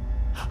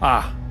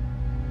 Ah,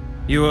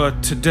 You are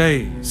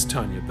today's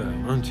Tanya Bell,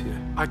 aren't you?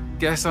 I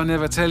guess I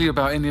never tell you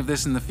about any of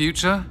this in the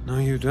future. No,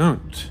 you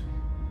don't.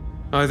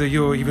 Either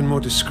you're even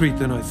more discreet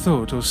than I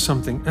thought, or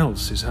something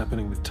else is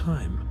happening with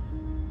time.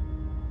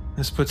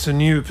 This puts a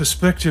new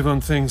perspective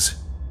on things.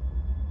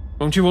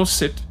 Won't you all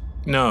sit?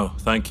 No,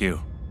 thank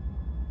you.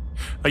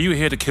 Are you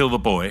here to kill the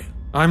boy?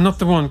 I'm not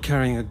the one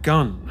carrying a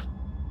gun.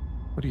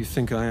 What do you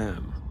think I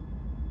am?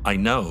 I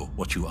know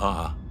what you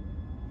are.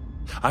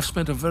 I've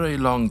spent a very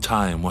long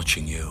time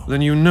watching you.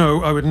 Then you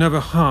know I would never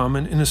harm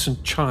an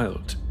innocent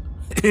child.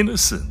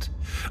 Innocent?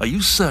 Are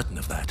you certain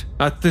of that?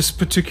 At this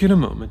particular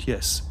moment,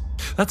 yes.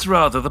 That's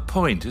rather the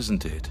point,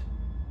 isn't it?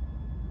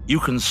 You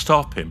can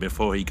stop him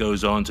before he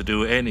goes on to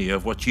do any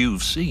of what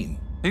you've seen.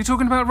 Are you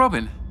talking about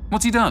Robin?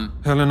 What's he done?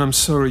 Helen, I'm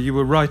sorry, you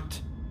were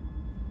right.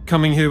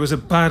 Coming here was a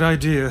bad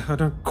idea. I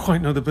don't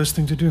quite know the best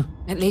thing to do.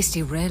 At least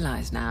you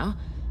realise now.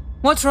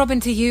 What's Robin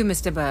to you,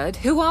 Mr. Bird?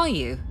 Who are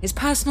you? His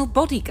personal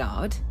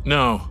bodyguard?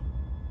 No,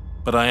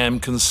 but I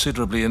am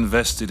considerably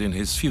invested in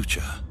his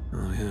future.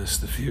 Oh yes,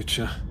 the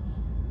future.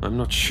 I'm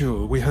not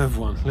sure we have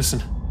one.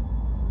 Listen.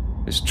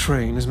 This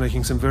train is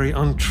making some very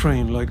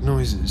untrain-like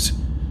noises.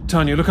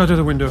 Tanya, look out of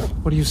the window.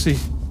 What do you see?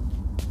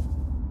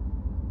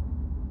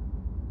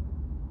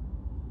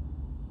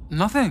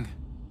 Nothing.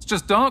 It's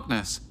just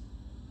darkness.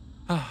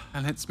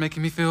 And it's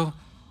making me feel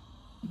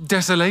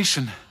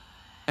desolation,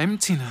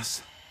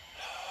 emptiness.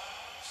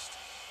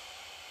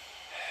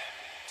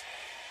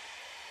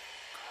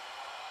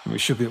 We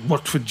should be at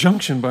Watford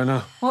Junction by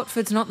now.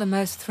 Watford's not the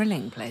most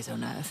thrilling place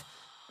on earth,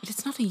 but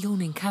it's not a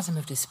yawning chasm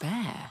of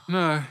despair.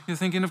 No, you're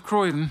thinking of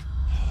Croydon.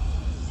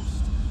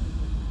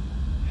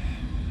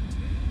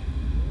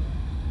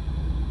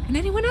 Can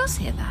anyone else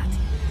hear that?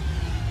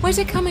 Where's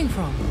it coming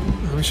from?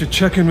 We should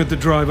check in with the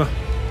driver.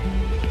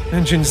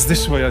 Engine's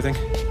this way, I think.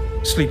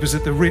 Sleepers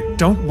at the rear.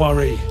 Don't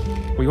worry.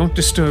 We won't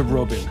disturb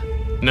Robin.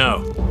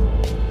 No.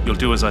 You'll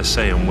do as I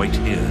say and wait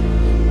here.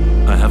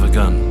 I have a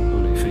gun.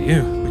 Only for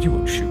you, but you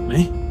won't shoot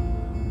me.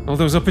 All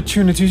those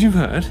opportunities you've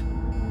had,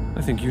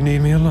 I think you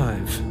need me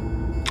alive.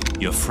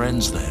 You're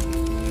friends,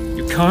 then?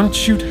 You can't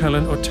shoot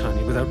Helen or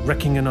Tanya without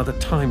wrecking another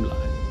timeline.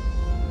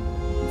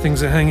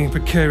 Things are hanging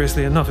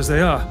precariously enough as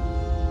they are.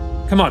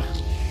 Come on.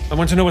 I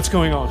want to know what's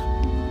going on.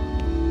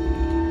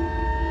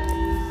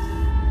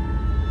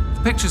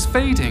 The picture's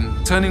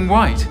fading, turning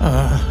white.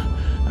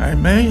 I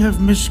may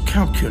have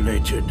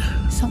miscalculated.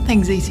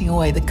 Something's eating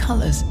away the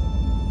colours.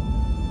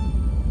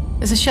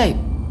 There's a shape.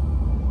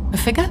 A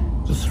figure?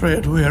 The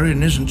thread we're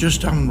in isn't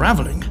just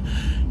unraveling.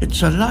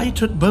 It's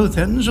alight at both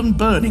ends and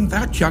burning.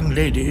 That, young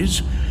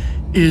ladies,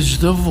 is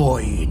the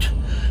void.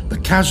 The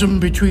chasm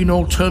between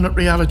alternate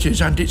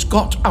realities, and it's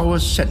got our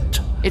scent.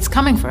 It's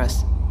coming for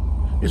us.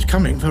 It's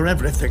coming for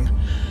everything.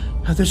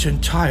 This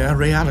entire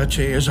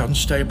reality is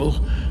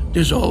unstable,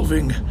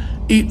 dissolving,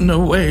 eaten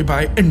away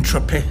by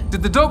entropy.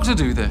 Did the doctor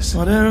do this?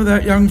 Whatever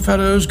that young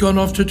fellow's gone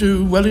off to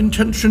do,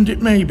 well-intentioned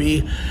it may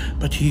be,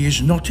 but he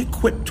is not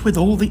equipped with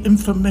all the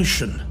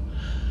information.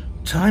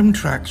 Time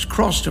tracks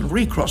crossed and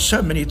recrossed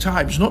so many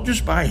times, not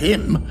just by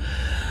him,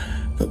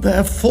 that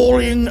they're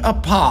falling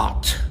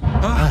apart.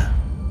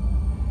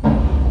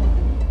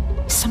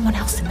 Someone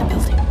else in the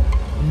building.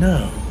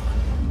 No.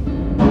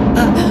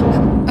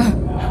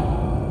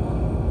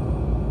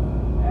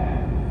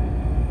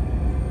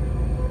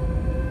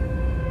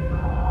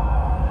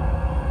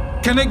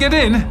 Can it get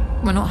in?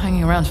 We're not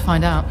hanging around to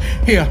find out.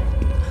 Here,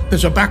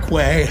 there's a back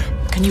way.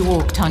 Can you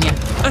walk, Tanya?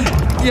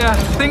 Yeah,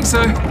 I think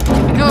so.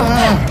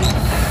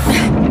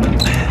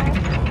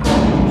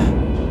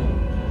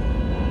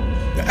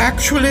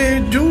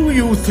 Actually, do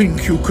you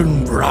think you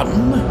can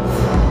run?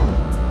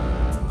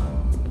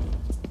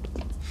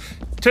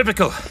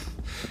 Typical.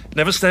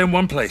 Never stay in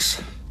one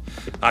place.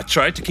 I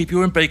tried to keep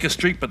you in Baker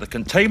Street, but the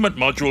containment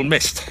module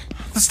missed.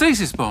 The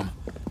stasis bomb.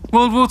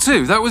 World War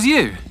II, that was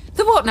you.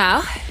 The what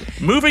now?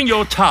 Moving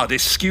your TARDIS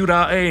skewed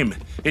our aim.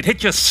 It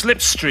hit your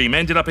slipstream,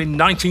 ended up in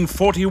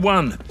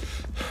 1941.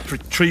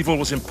 Retrieval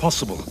was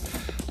impossible.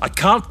 I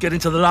can't get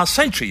into the last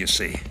century, you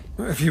see.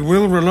 If you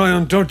will rely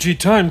on dodgy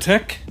time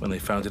tech. When they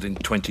found it in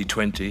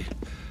 2020,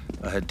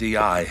 I had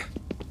DI,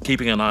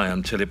 keeping an eye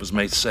until it was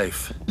made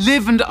safe.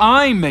 Liv and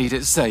I made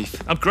it safe.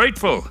 I'm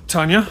grateful.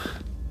 Tanya,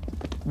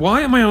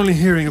 why am I only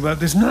hearing about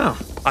this now?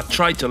 I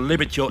tried to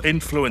limit your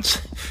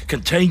influence,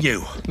 contain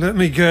you. Let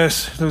me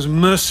guess, those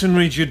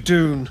mercenaries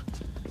Jadoon.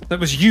 That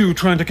was you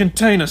trying to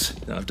contain us.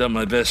 I've done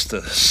my best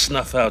to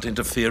snuff out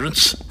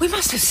interference. We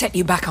must have set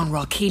you back on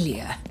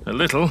Rockelia. A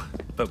little,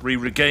 but we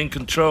regained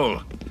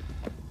control.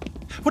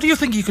 What do you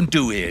think you can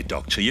do here,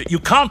 Doctor? You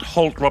can't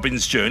halt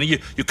Robin's journey.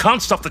 You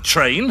can't stop the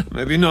train.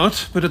 Maybe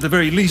not, but at the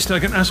very least I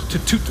can ask to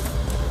toot...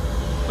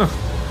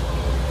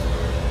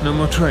 Oh. No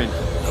more train.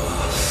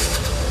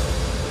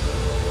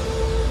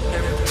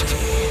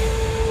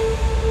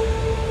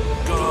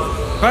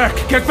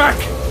 Back! Get back!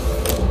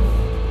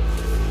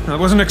 I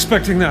wasn't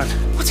expecting that.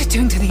 What's it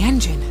doing to the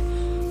engine?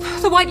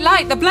 The white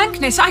light, the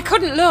blankness, I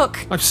couldn't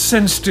look. I've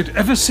sensed it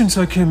ever since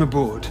I came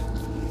aboard.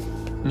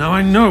 Now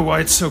I know why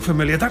it's so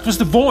familiar. That was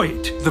the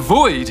void. The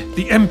void?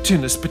 The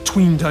emptiness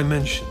between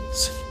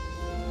dimensions.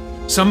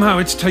 Somehow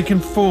it's taken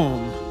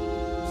form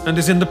and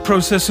is in the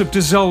process of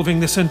dissolving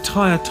this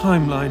entire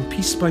timeline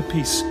piece by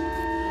piece.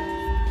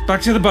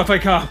 Back to the buffet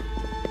car.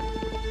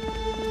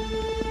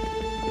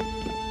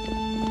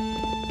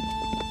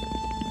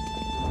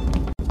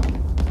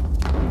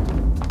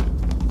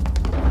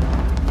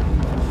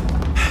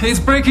 It's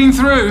breaking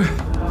through.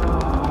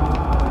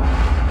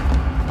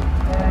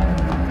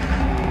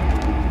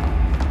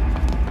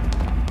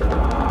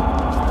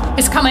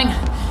 It's coming.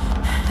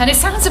 And it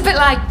sounds a bit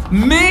like...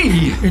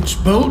 Me! It's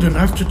bold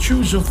enough to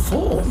choose a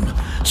form,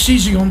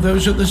 seizing on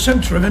those at the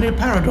centre of any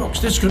paradox.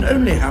 This can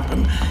only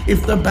happen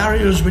if the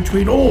barriers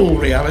between all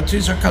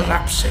realities are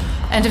collapsing.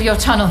 End of your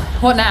tunnel.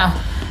 What now?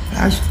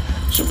 I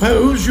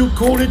suppose you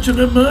call it an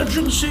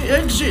emergency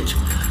exit,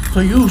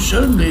 for use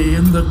only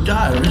in the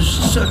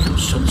direst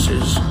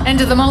circumstances.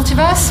 End of the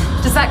multiverse?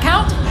 Does that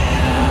count?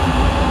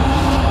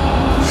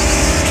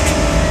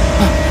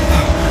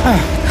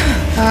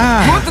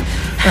 What the...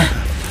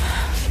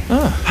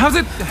 How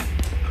did...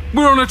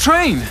 We're on a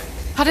train.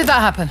 How did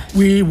that happen?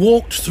 We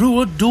walked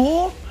through a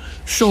door?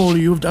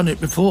 Surely you've done it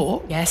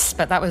before. Yes,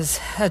 but that was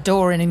a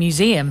door in a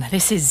museum.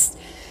 This is...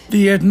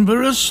 The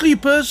Edinburgh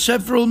sleeper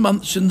several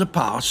months in the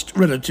past,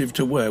 relative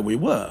to where we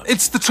were.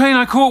 It's the train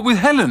I caught with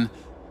Helen.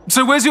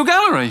 So where's your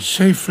gallery?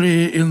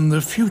 Safely in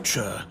the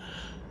future,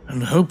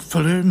 and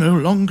hopefully no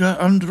longer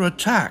under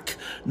attack.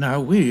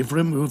 Now we've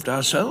removed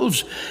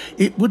ourselves,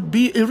 it would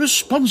be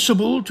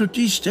irresponsible to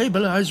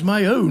destabilize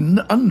my own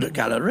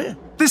undergallery.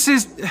 This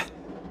is...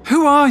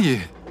 Who are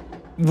you?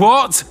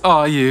 What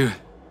are you?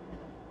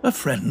 A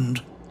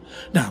friend.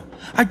 Now,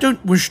 I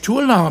don't wish to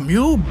alarm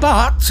you,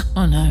 but...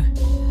 Oh no.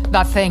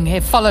 That thing,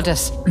 it followed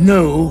us.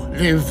 No,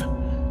 Liv.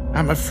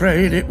 I'm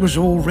afraid it was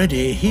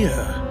already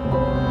here.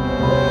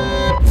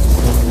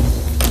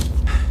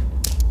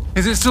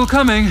 Is it still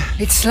coming?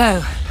 It's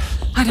slow.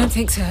 I don't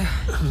think so.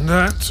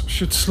 That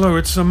should slow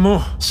it some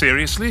more.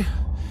 Seriously?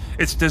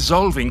 It's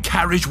dissolving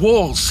carriage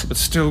walls. But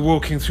still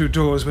walking through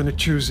doors when it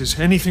chooses.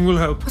 Anything will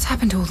help. What's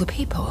happened to all the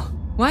people?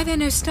 Why are there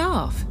no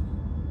staff?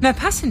 No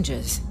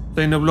passengers?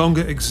 They no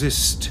longer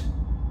exist.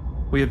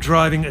 We are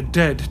driving a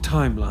dead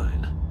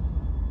timeline.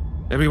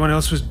 Everyone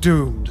else was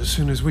doomed as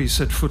soon as we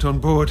set foot on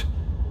board.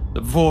 The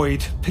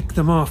void picked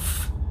them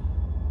off,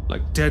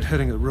 like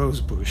deadheading a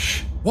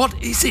rosebush. What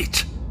is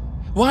it?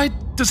 Why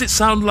does it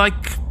sound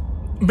like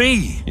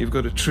me? You've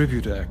got a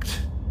tribute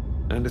act,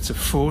 and it's a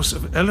force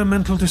of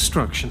elemental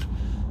destruction.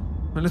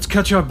 Well, let's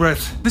catch our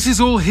breath. This is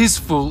all his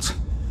fault.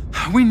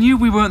 We knew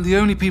we weren't the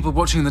only people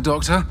watching the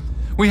Doctor.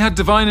 We had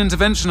divine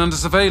intervention under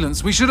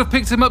surveillance. We should have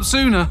picked him up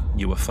sooner.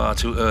 You were far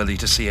too early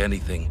to see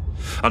anything,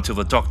 until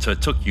the Doctor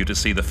took you to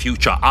see the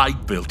future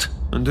I'd built.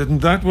 And didn't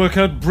that work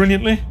out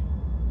brilliantly?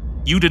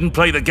 You didn't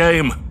play the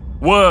game.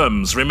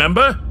 Worms,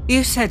 remember?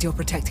 You said you're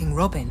protecting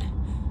Robin.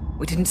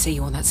 We didn't see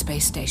you on that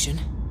space station.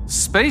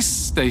 Space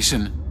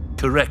station?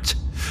 Correct.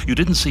 You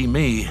didn't see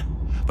me,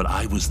 but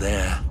I was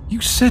there.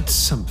 You said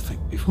something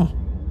before.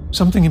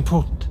 Something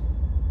important.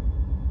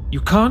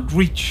 You can't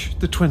reach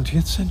the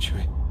 20th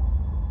century.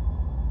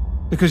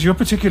 Because your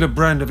particular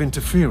brand of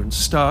interference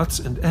starts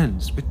and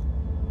ends with...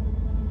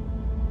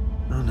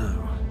 Oh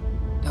no.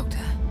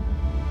 Doctor.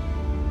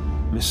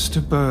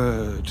 Mr.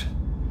 Bird.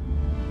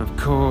 Of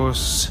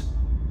course.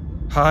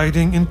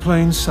 Hiding in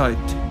plain sight.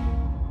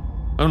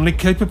 Only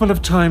capable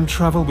of time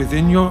travel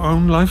within your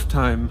own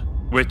lifetime.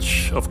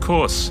 Which, of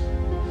course,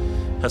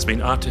 has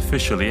been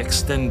artificially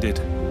extended.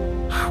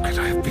 How could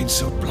I have been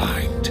so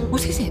blind?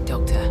 What is it,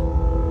 Doctor?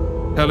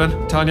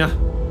 Helen, Tania,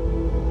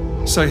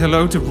 say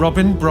hello to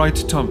Robin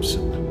Bright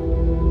Thompson.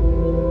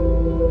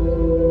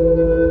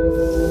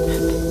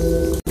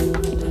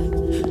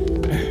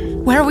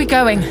 Where are we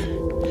going?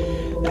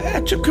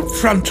 To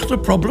confront the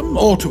problem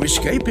or to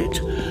escape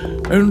it.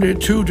 Only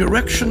two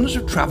directions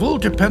of travel,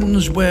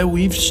 depends where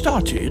we've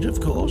started,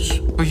 of course.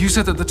 But you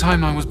said that the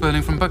timeline was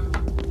burning from back...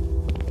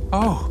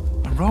 Oh,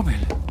 and Robin.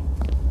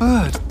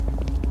 Bird.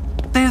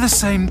 They're the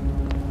same...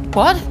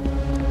 What?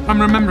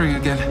 I'm remembering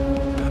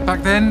again.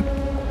 Back then,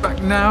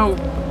 back now,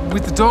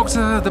 with the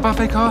Doctor, the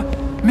buffet car,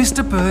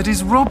 Mr. Bird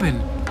is Robin.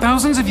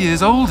 Thousands of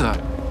years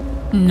older.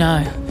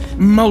 No.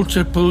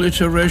 Multiple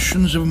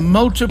iterations of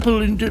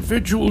multiple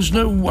individuals.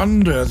 No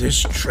wonder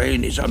this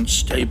train is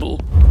unstable.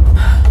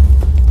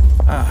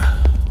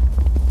 Ah.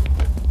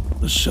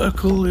 The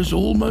circle is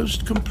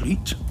almost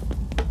complete.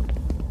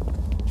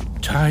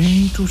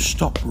 Time to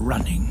stop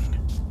running.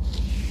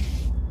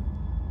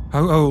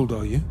 How old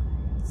are you?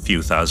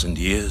 Few thousand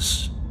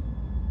years.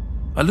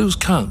 I lose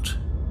count.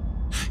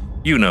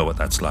 You know what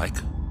that's like.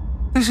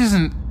 This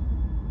isn't...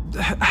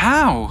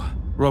 How?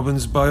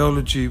 Robin's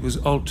biology was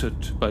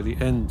altered by the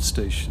end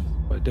station,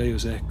 by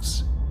Deus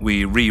Ex.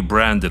 We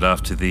rebranded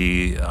after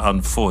the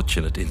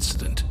unfortunate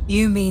incident.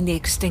 You mean the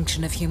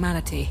extinction of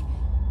humanity?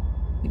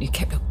 When you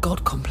kept your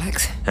god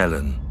complex?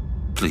 Helen,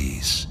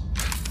 please,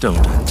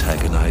 don't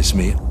antagonize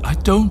me. I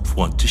don't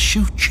want to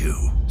shoot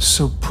you.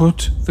 So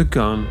put the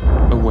gun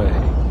away.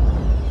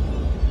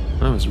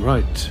 I was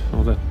right.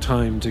 All that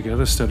time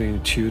together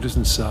studying Tudors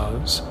and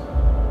Tsars.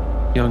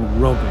 Young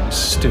Robin is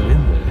still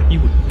in there. You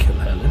wouldn't kill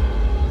Helen.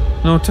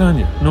 nor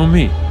Tanya, nor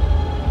me.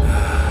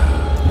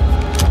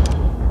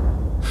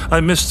 I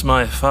missed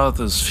my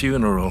father's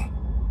funeral.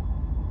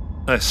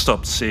 I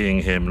stopped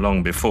seeing him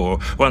long before,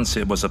 once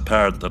it was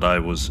apparent that I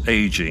was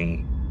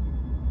aging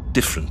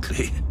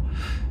differently.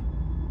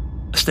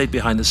 I stayed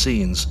behind the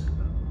scenes,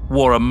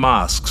 wore a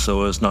mask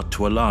so as not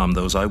to alarm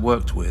those I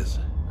worked with.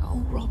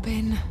 Oh,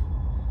 Robin.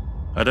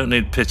 I don't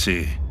need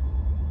pity.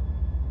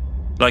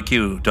 Like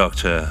you,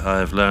 Doctor,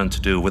 I've learned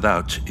to do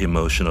without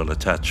emotional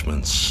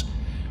attachments.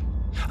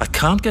 I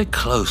can't get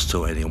close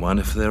to anyone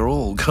if they're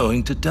all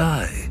going to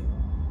die.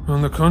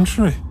 On the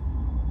contrary,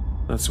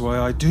 that's why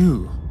I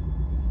do.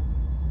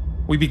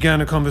 We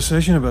began a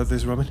conversation about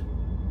this, Robin,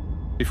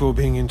 before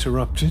being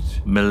interrupted.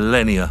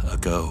 Millennia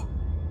ago.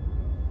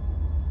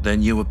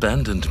 Then you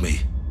abandoned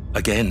me,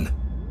 again.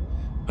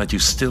 And you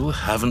still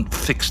haven't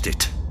fixed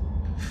it.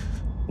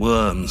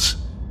 Worms.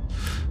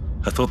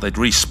 I thought they'd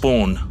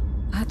respawn.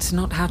 That's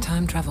not how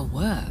time travel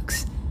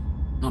works.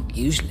 Not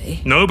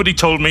usually. Nobody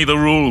told me the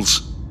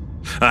rules.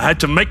 I had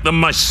to make them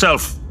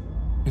myself.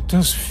 It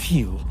does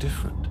feel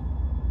different.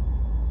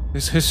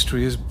 This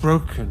history is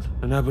broken,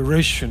 an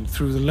aberration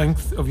through the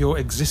length of your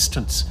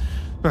existence.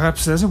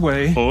 Perhaps there's a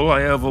way. All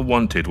I ever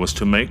wanted was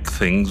to make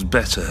things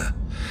better.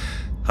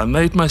 I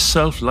made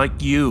myself like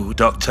you,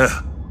 Doctor.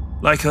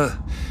 Like a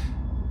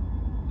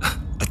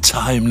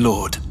Time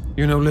Lord.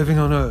 You know, living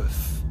on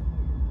Earth,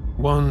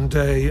 one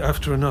day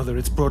after another,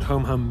 it's brought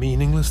home how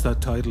meaningless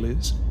that title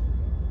is.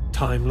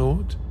 Time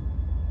Lord?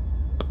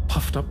 A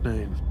puffed-up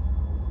name,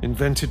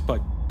 invented by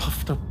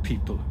puffed-up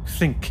people who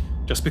think,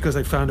 just because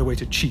they found a way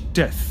to cheat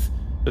death,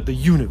 that the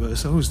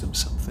universe owes them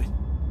something.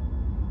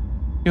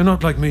 You're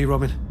not like me,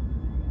 Robin.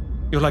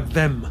 You're like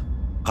them.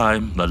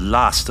 I'm the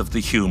last of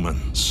the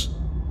humans.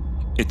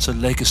 It's a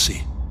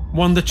legacy.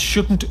 One that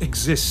shouldn't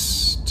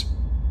exist.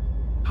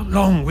 How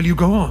long will you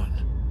go on?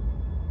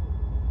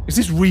 Is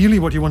this really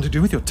what you want to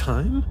do with your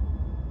time?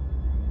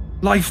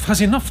 Life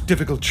has enough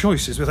difficult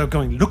choices without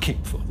going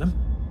looking for them.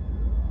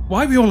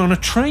 Why are we all on a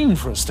train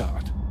for a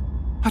start?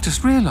 I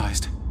just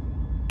realised.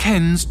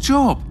 Ken's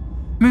job.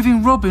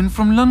 Moving Robin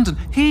from London.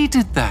 He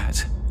did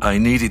that. I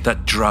needed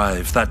that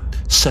drive, that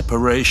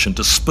separation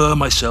to spur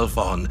myself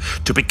on,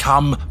 to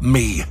become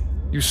me.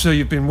 You say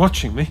you've been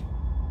watching me?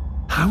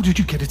 How did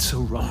you get it so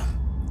wrong?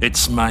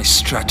 It's my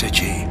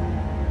strategy.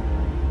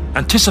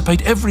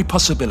 Anticipate every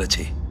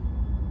possibility.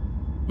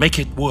 Make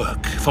it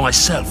work for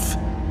myself.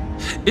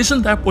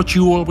 Isn't that what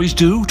you always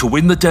do to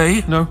win the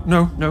day? No.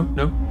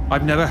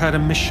 I've never had a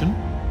mission.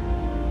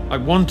 I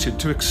wanted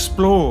to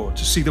explore,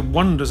 to see the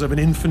wonders of an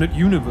infinite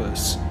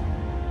universe.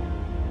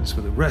 As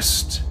for the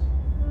rest,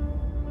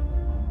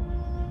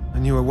 I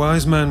knew a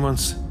wise man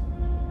once,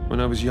 when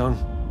I was young.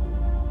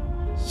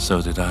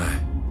 So did I.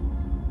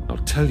 I'll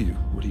tell you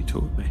what he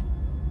taught me.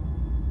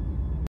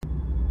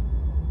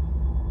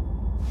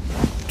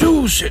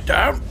 Do sit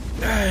down.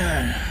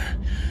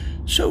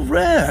 So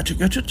rare to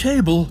get a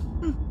table.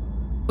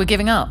 We're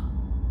giving up.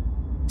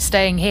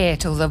 Staying here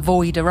till the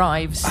void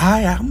arrives.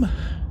 I am.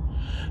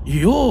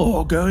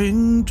 You're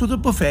going to the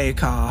buffet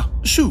car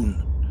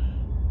soon.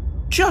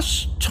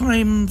 Just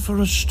time for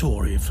a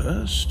story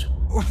first.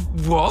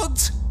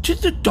 What? Did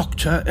the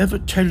doctor ever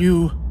tell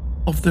you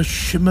of the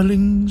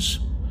shimmerlings?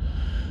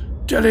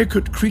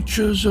 Delicate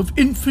creatures of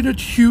infinite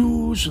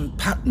hues and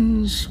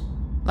patterns.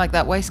 Like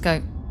that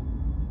waistcoat.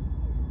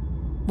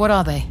 What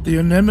are they? The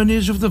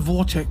anemones of the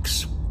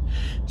vortex.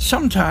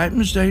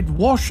 Sometimes they'd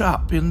wash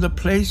up in the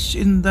place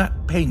in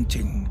that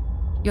painting.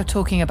 You're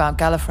talking about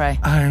Gallifrey.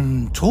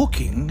 I'm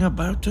talking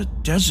about a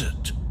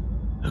desert,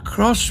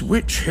 across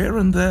which here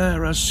and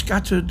there are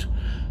scattered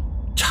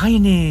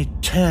tiny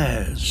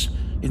tears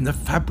in the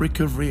fabric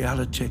of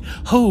reality,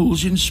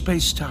 holes in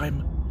space-time.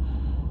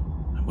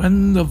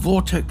 When the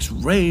vortex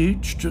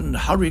raged and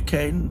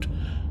hurricaned,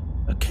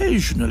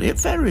 occasionally,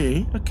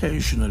 very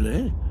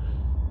occasionally,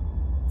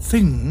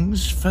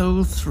 things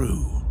fell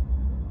through.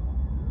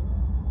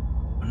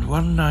 And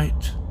one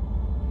night,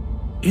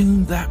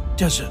 in that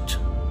desert,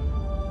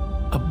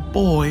 a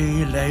boy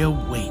lay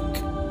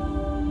awake,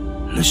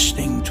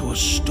 listening to a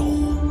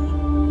storm.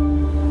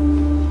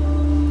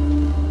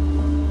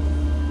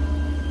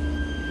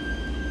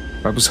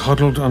 I was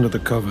huddled under the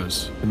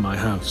covers in my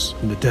house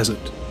in the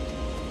desert,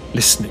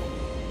 listening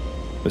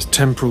as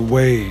temporal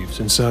waves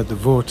inside the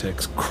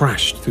vortex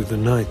crashed through the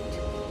night,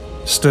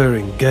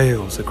 stirring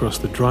gales across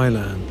the dry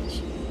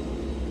lands.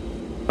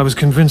 I was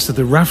convinced that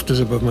the rafters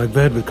above my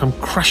bed would come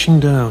crashing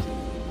down,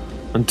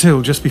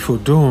 until just before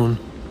dawn,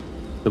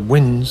 the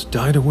winds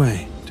died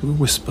away to a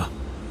whisper.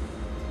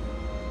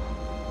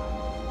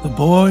 The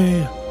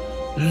boy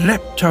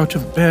leapt out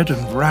of bed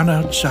and ran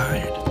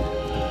outside,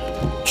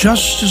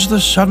 just as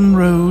the sun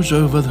rose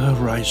over the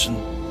horizon.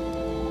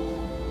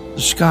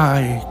 The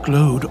sky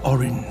glowed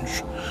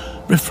orange,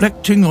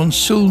 reflecting on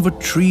silver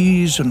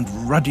trees and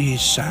ruddy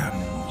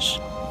sands.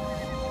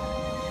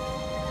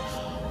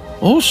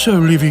 Also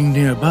living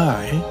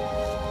nearby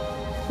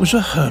was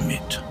a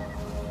hermit.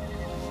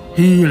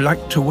 He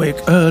liked to wake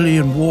early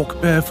and walk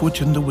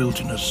barefoot in the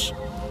wilderness.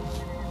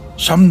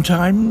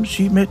 Sometimes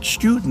he met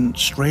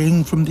students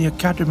straying from the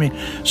academy.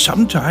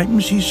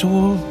 Sometimes he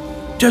saw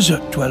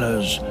desert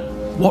dwellers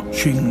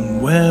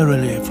watching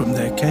warily from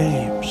their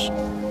caves.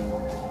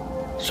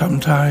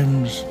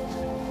 Sometimes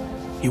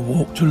he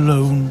walked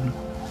alone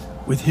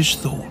with his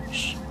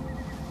thoughts.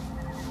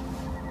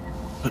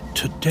 But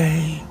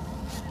today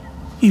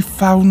he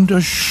found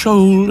a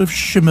shoal of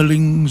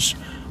shimmerlings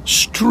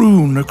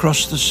strewn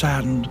across the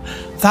sand,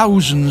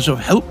 thousands of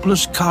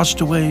helpless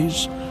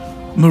castaways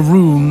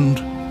marooned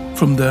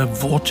from their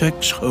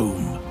vortex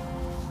home.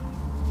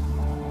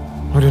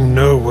 I didn't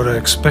know what I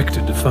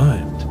expected to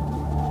find,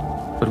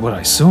 but what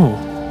I saw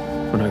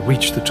when I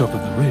reached the top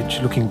of the ridge,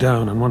 looking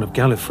down on one of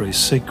Gallifrey's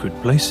sacred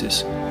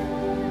places,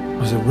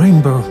 was a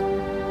rainbow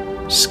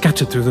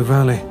scattered through the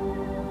valley.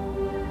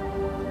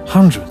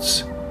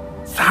 Hundreds,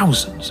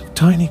 thousands of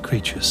tiny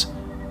creatures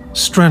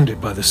stranded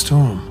by the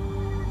storm.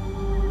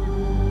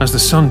 As the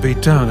sun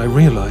beat down, I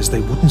realized they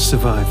wouldn't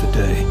survive the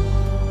day.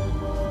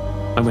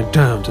 I went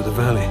down to the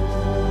valley.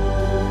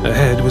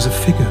 Ahead was a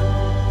figure,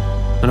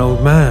 an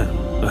old man,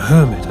 a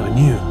hermit I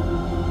knew.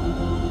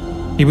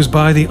 He was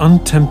by the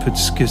untempered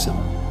schism,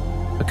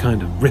 a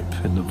kind of rip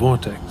in the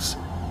vortex.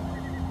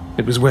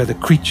 It was where the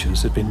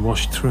creatures had been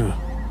washed through.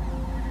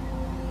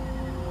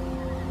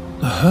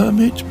 The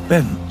hermit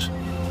bent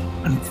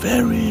and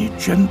very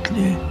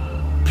gently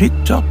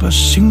picked up a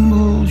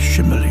single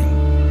shimmerling.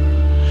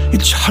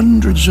 Its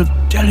hundreds of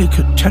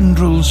delicate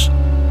tendrils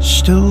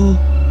still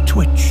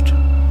twitched.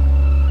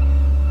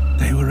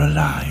 They were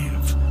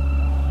alive.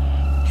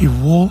 He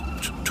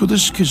walked to the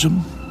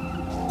schism,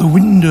 the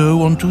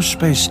window onto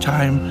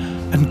space-time,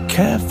 and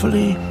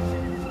carefully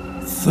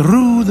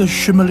threw the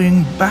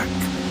shimmerling back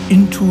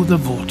into the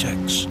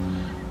vortex,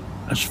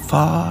 as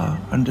far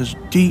and as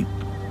deep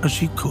as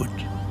he could.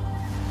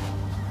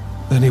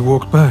 Then he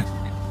walked back.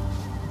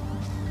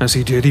 As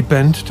he did, he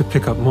bent to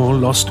pick up more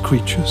lost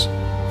creatures,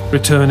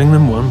 returning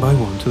them one by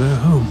one to their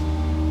home.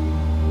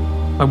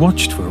 I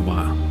watched for a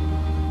while.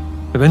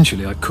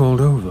 Eventually I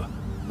called over.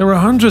 There were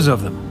hundreds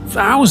of them,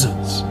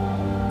 thousands.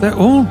 They're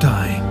all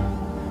dying.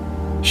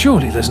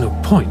 Surely there's no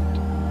point.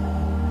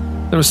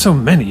 There are so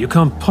many, you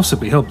can't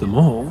possibly help them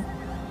all.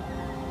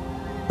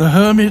 The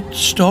hermit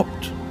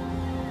stopped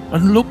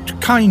and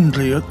looked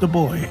kindly at the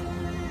boy.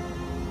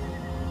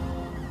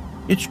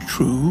 It's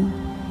true,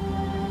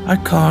 I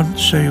can't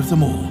save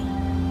them all.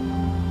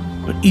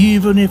 But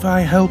even if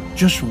I help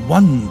just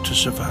one to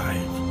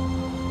survive,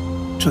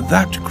 to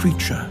that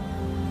creature,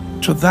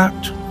 to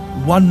that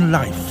one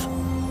life,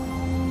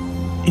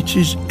 it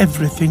is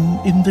everything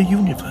in the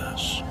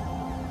universe.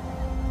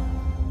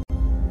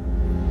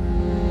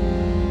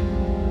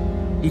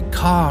 He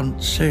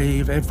can't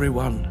save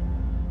everyone,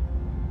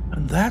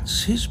 and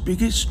that's his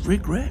biggest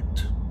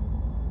regret.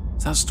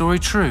 Is that story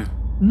true?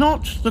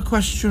 Not the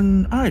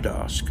question I'd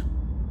ask.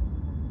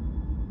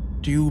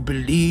 Do you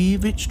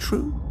believe it's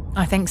true?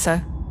 I think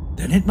so.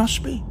 Then it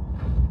must be.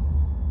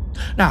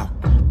 Now,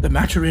 the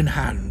matter in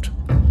hand.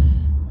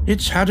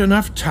 It's had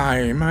enough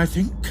time, I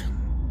think.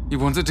 You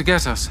wanted to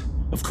get us?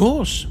 Of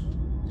course.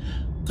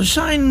 The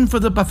sign for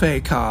the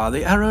buffet car,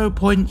 the arrow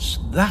points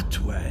that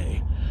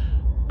way,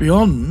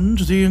 beyond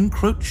the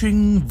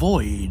encroaching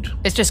void.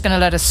 It's just going to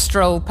let us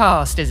stroll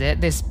past, is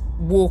it? This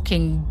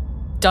walking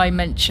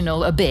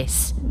dimensional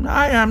abyss.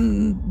 I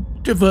am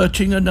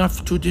diverting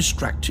enough to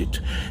distract it.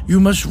 You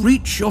must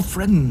reach your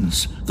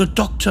friends. The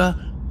doctor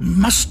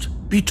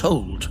must be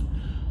told.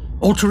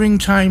 Altering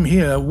time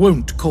here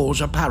won't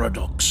cause a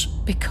paradox.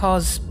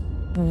 Because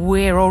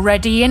we're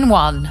already in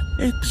one.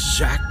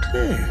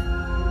 Exactly.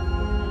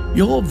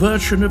 Your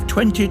version of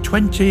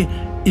 2020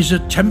 is a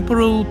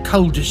temporal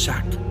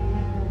cul-de-sac,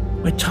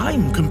 where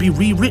time can be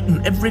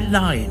rewritten every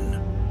line.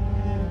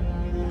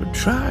 But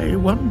try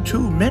one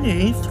too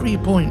many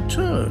three-point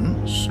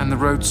turns, And the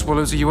road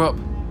swallows you up,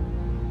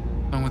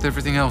 along with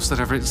everything else that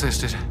ever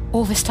existed.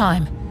 All this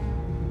time,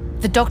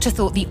 the doctor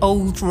thought the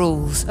old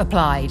rules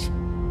applied.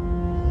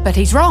 But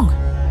he's wrong.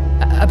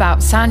 About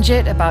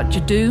Sanjit, about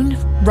Jadoon,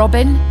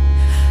 Robin,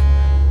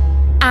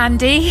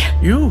 Andy.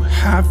 You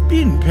have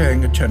been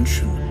paying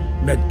attention,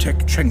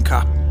 Medtech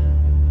Chenka,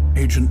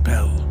 Agent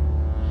Bell.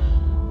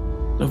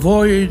 The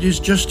void is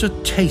just a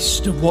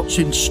taste of what's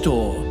in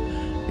store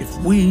if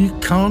we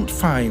can't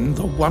find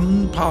the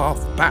one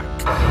path back.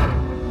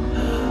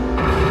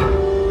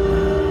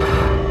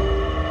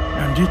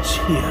 And it's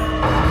here.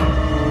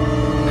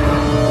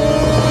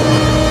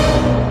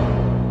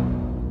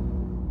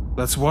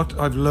 That's what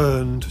I've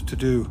learned to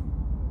do.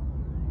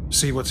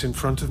 See what's in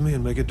front of me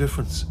and make a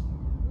difference.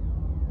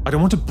 I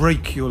don't want to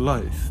break your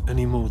life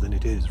any more than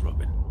it is,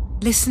 Robin.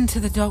 Listen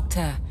to the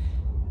doctor.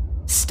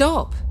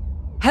 Stop.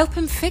 Help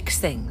him fix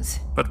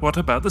things. But what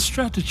about the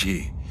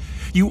strategy?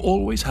 You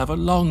always have a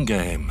long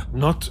game.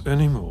 Not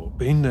anymore.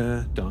 Been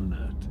there, done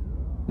that.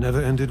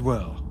 Never ended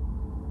well.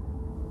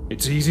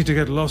 It's easy to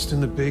get lost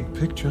in the big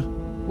picture.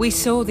 We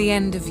saw the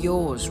end of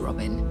yours,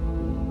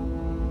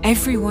 Robin.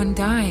 Everyone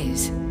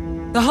dies.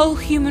 The whole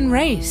human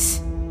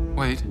race.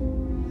 Wait,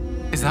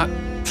 is that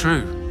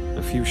true?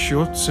 A few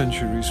short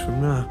centuries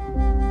from now,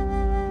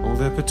 all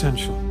their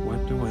potential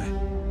away.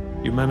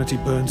 Humanity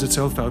burns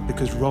itself out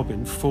because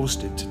Robin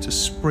forced it to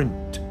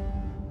sprint.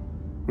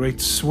 Great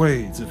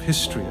swathes of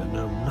history are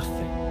now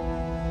nothing.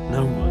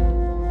 No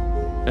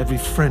one. Every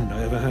friend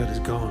I ever had is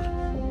gone.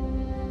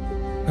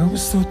 I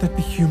always thought they'd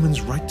be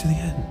humans right to the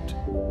end.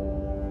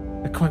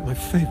 They're quite my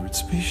favorite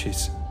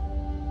species.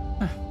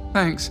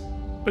 Thanks.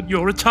 But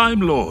you're a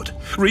Time Lord.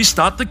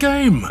 Restart the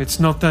game. It's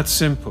not that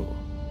simple.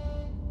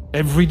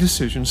 Every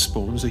decision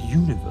spawns a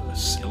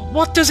universe.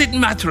 What does it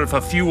matter if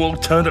a few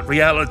alternate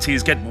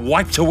realities get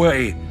wiped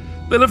away?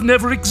 They'll have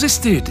never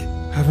existed.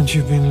 Haven't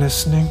you been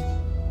listening?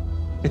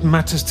 It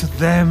matters to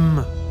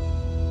them.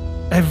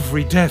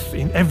 Every death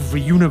in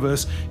every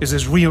universe is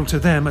as real to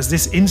them as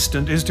this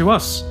instant is to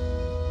us.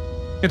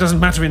 It doesn't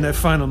matter in their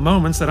final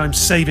moments that I'm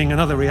saving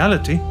another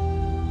reality.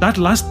 That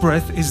last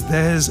breath is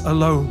theirs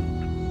alone.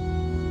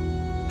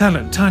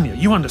 Helen, Tania,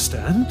 you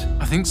understand?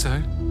 I think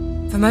so.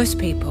 For most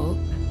people,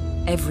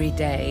 every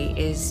day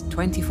is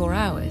 24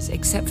 hours,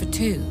 except for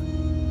 2.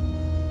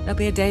 There'll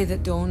be a day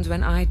that dawns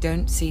when I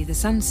don't see the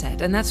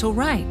sunset, and that's all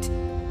right,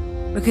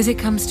 because it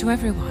comes to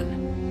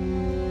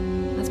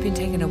everyone. That's been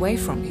taken away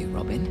from you,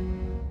 Robin.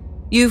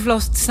 You've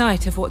lost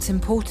sight of what's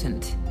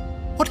important.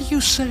 What are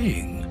you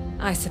saying?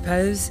 I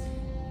suppose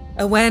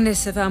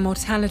awareness of our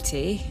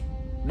mortality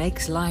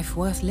makes life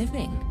worth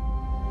living.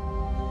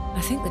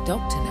 I think the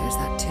Doctor knows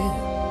that too.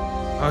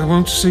 I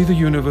won't see the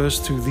universe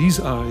through these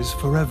eyes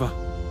forever.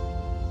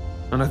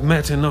 And I've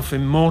met enough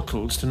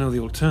immortals to know the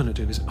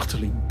alternative is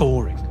utterly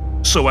boring.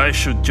 So I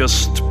should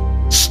just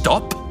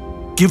stop?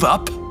 Give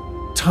up?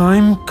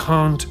 Time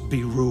can't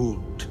be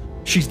ruled.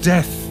 She's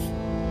death.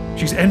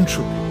 She's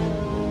entropy.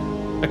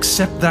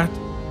 Accept that,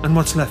 and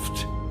what's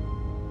left?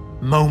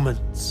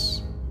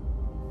 Moments.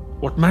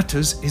 What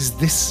matters is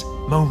this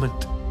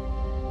moment.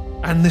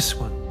 And this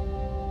one.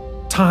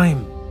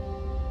 Time.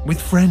 With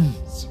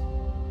friends.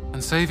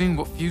 And saving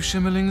what few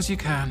shimmerlings you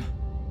can.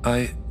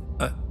 I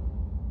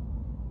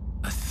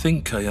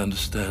think I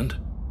understand.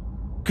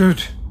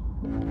 Good.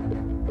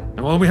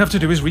 Now all we have to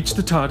do is reach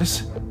the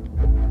TARDIS.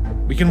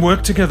 We can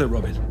work together,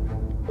 Robin.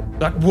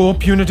 That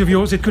warp unit of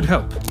yours, it could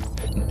help.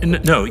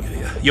 No,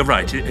 you're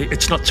right.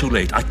 It's not too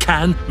late. I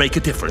can make a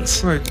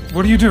difference. Wait,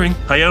 what are you doing?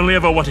 I only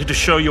ever wanted to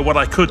show you what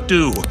I could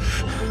do.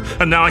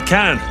 And now I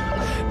can.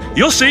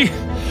 You'll see.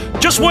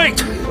 Just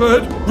wait!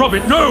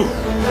 Robin, no!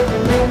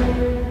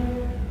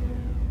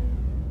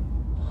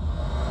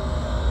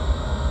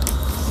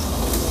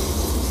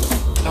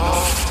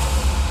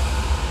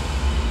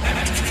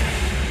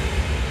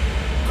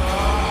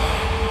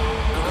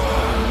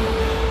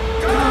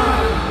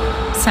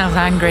 Sounds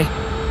angry.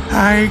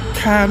 I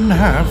can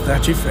have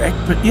that effect,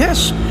 but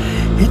yes,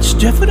 it's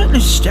definitely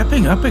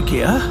stepping up a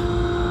gear.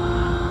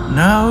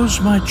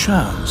 Now's my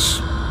chance.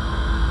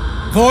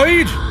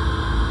 Void,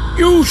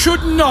 you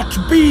should not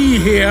be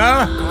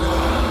here.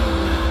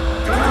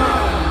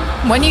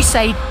 When you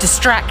say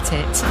distract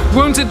it...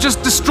 Won't it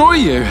just destroy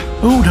you?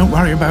 Oh, don't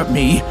worry about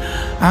me.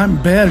 I'm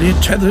barely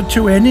tethered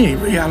to any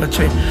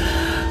reality.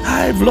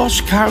 I've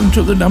lost count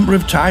of the number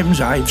of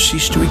times I've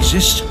ceased to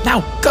exist.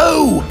 Now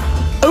go!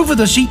 Over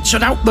the seats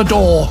and out the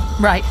door.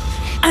 Right.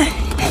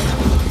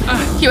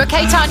 You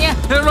okay, Tania?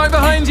 They're right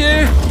behind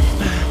you.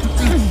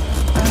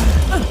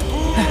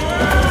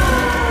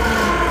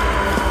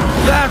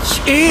 That's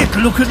it.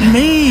 Look at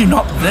me,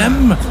 not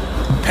them.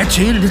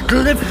 Petty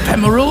little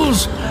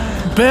ephemerals.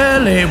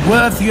 Barely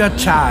worth your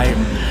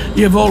time.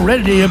 You've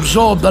already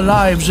absorbed the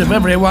lives of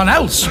everyone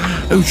else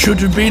who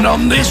should have been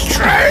on this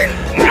train.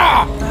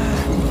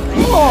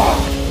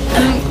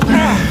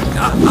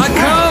 I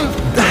can't.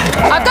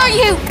 I've got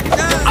you!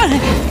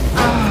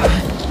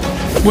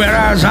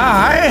 Whereas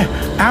I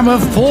am a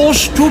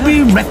force to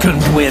be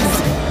reckoned with.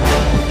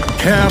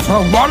 Care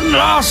for one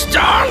last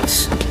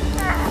dance?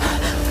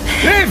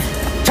 Liv!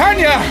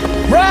 Tania!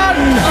 Run!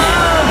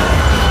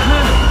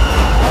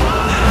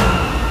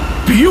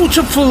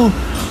 Beautiful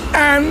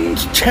and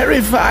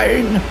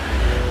terrifying.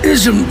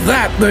 Isn't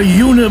that the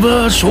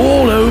universe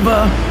all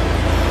over?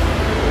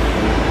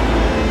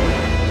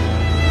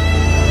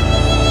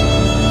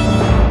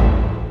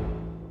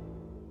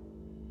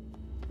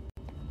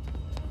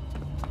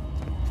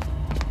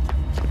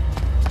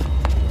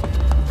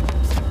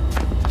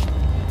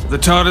 The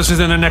TARDIS is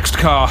in the next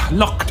car,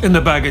 locked in the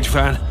baggage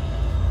van.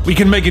 We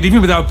can make it even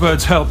without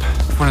Bird's help.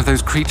 If one of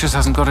those creatures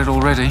hasn't got it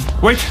already.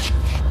 Wait!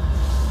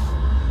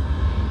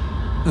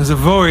 There's a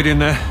void in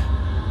there.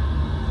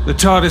 The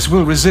TARDIS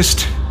will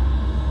resist.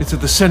 It's at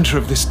the center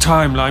of this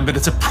timeline, but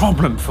it's a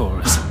problem for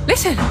us.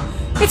 Listen,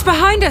 it's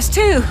behind us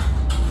too.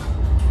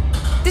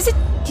 Does it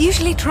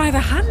usually try the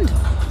handle?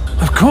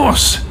 Of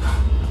course.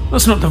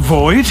 That's not the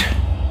void.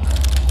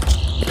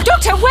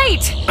 Doctor,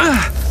 wait!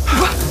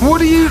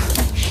 What are you...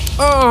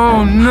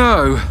 Oh,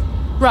 no.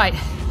 Right.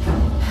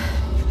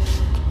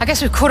 I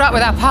guess we've caught up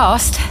with our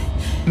past.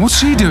 What's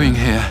she doing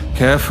here?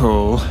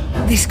 Careful.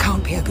 This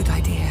can't be a good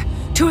idea.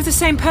 2 of the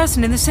same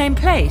person in the same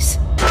place.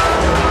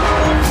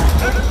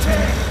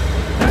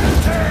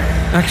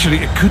 Actually,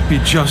 it could be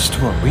just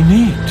what we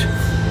need.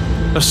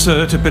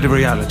 Assert a bit of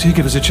reality,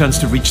 give us a chance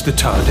to reach the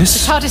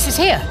TARDIS. The TARDIS is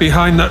here.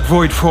 Behind that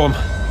void form.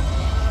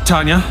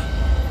 Tanya,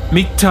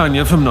 meet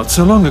Tanya from not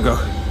so long ago.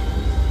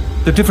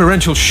 The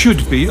differential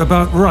should be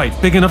about right.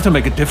 Big enough to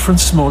make a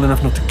difference, small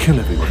enough not to kill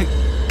everyone.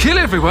 Kill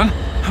everyone?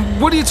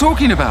 What are you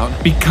talking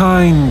about? Be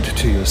kind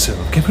to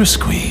yourself. Give her a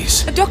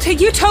squeeze. Doctor,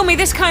 you told me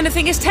this kind of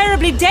thing is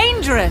terribly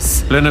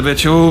dangerous.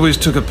 Lenovich always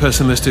took a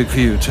pessimistic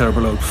view,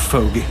 terrible old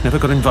fogey. Never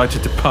got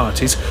invited to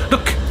parties.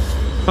 Look,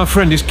 our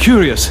friend is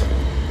curious.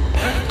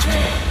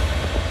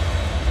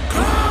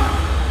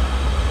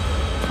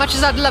 Much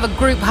as I'd love a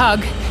group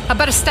hug, I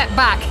better step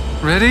back.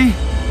 Ready?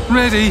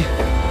 Ready.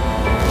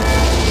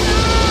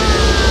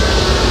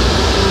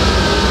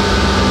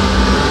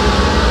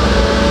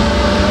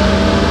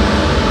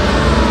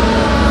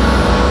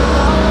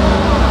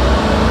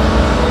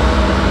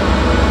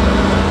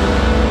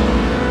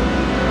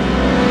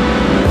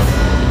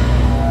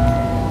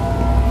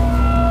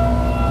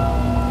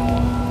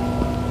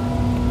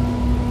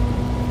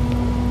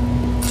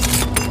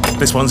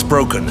 This one's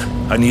broken.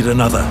 I need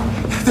another.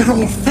 They're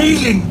all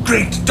failing,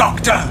 great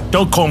doctor.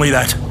 Don't call me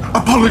that.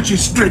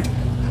 Apologies, great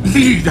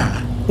leader.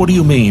 What do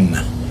you mean,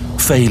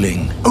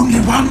 failing? Only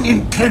 1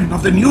 in 10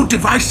 of the new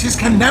devices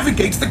can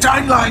navigate the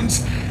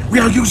timelines. We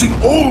are using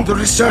all the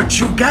research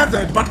you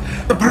gathered, but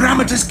the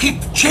parameters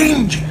keep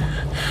changing.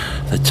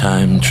 The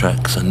time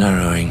tracks are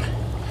narrowing.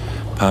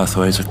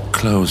 Pathways are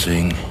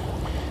closing.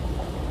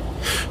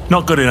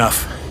 Not good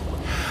enough.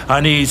 I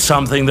need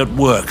something that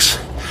works.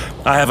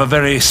 I have a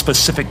very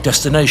specific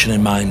destination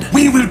in mind.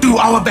 We will do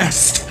our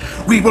best.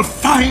 We will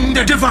find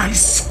a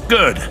device.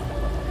 Good.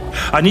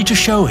 I need to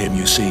show him,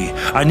 you see.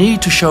 I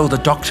need to show the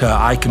Doctor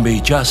I can be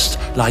just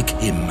like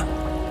him.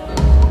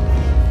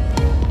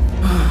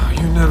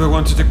 You never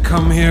wanted to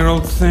come here,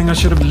 old thing. I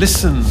should have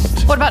listened.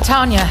 What about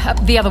Tanya,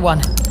 the other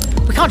one?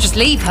 We can't just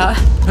leave her.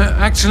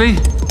 Actually,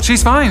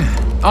 she's fine.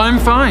 I'm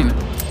fine.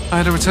 I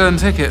had a return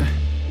ticket.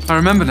 I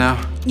remember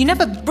now. You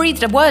never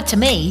breathed a word to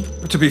me.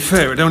 To be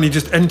fair, it only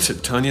just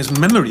entered Tanya's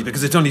memory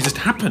because it only just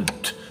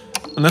happened.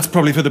 And that's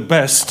probably for the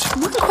best.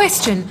 One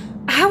question.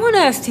 How on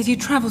earth did you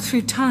travel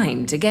through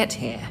time to get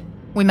here?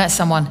 We met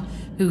someone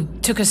who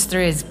took us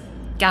through his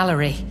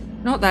gallery.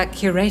 Not that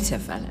curator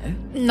fellow.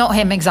 Not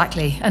him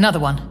exactly, another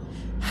one.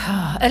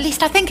 At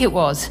least I think it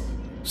was.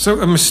 So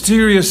a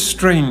mysterious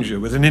stranger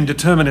with an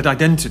indeterminate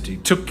identity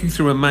took you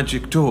through a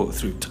magic door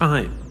through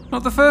time.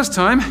 Not the first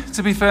time,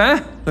 to be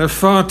fair. There are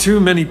far too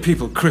many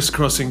people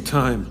crisscrossing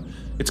time.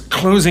 It's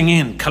closing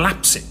in,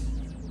 collapsing.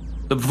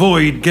 The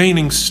void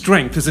gaining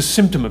strength is a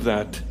symptom of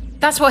that.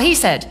 That's what he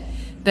said.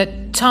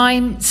 That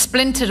time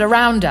splintered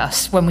around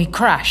us when we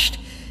crashed.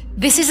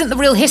 This isn't the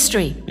real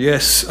history.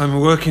 Yes,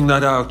 I'm working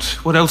that out.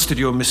 What else did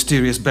your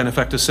mysterious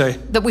benefactor say?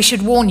 That we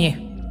should warn you.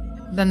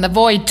 Then the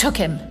void took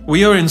him.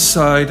 We are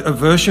inside a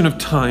version of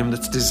time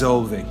that's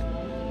dissolving.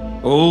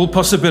 All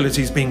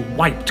possibilities being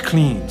wiped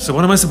clean. So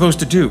what am I supposed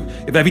to do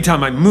if every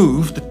time I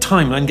move, the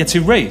timeline gets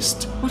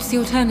erased? What's the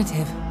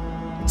alternative?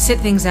 Sit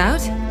things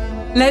out?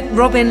 Let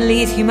Robin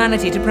lead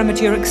humanity to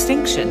premature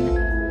extinction?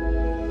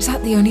 Is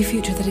that the only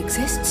future that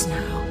exists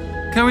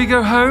now? Can we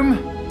go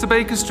home to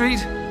Baker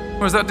Street?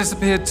 Or has that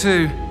disappeared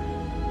too?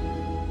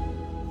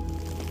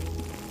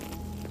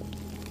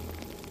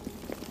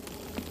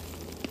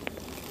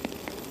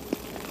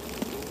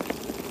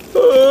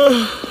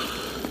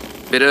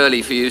 Bit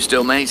early for you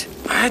still, mate.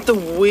 I had the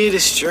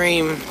weirdest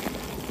dream.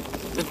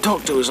 The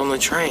doctor was on the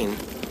train.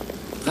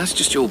 That's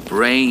just your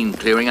brain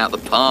clearing out the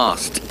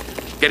past.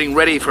 Getting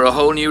ready for a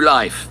whole new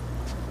life.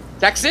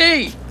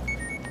 Taxi!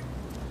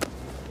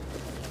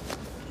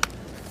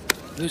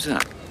 Who's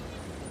that?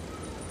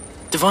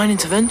 Divine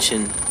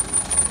intervention.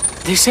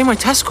 They say my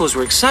test scores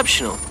were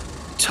exceptional.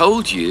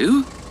 Told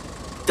you?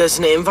 There's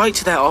an invite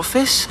to their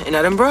office in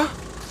Edinburgh.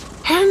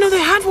 I didn't know they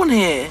had one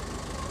here.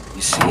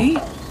 You see?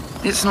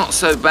 It's not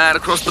so bad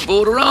across the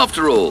border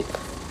after all.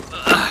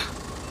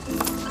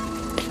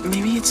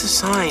 Maybe it's a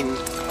sign.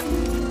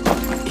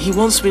 He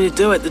wants me to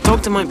do it. The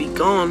doctor might be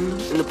gone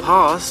in the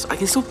past. I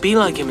can still be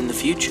like him in the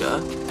future.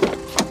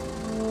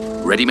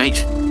 Ready,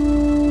 mate?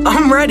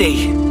 I'm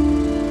ready.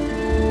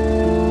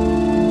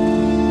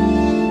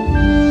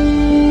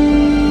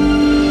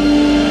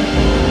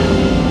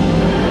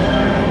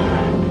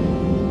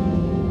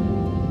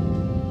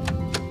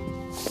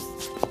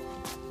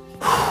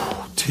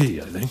 Tea,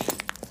 I think.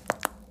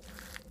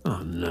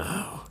 Oh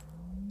no.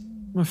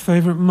 My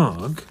favourite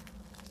mug?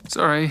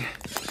 Sorry.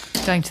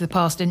 Going to the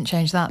past didn't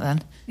change that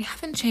then. We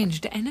haven't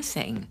changed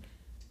anything.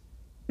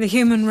 The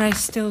human race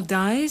still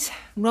dies.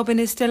 Robin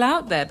is still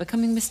out there,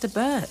 becoming Mr.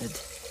 Bird.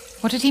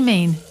 What did he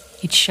mean?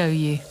 He'd show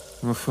you.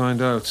 We'll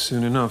find out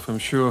soon enough, I'm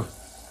sure.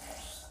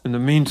 In the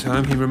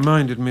meantime, he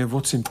reminded me of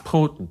what's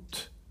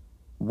important.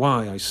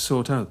 Why I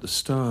sought out the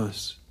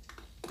stars.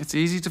 It's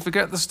easy to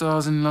forget the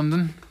stars in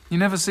London. You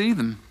never see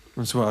them.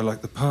 That's why I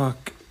like the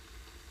park.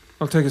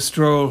 I'll take a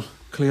stroll,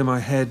 clear my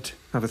head,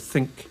 have a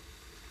think.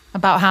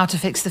 About how to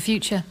fix the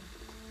future.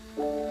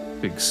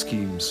 Big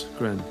schemes,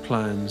 grand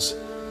plans.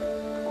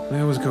 They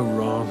always go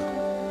wrong.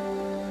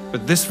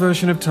 But this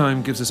version of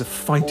time gives us a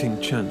fighting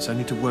chance. I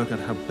need to work out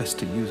how best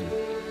to use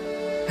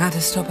it. How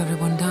to stop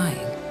everyone dying?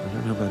 I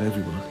don't know about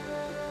everyone,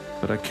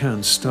 but I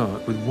can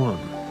start with one.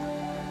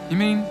 You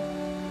mean?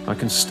 I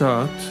can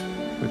start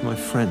with my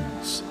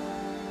friends.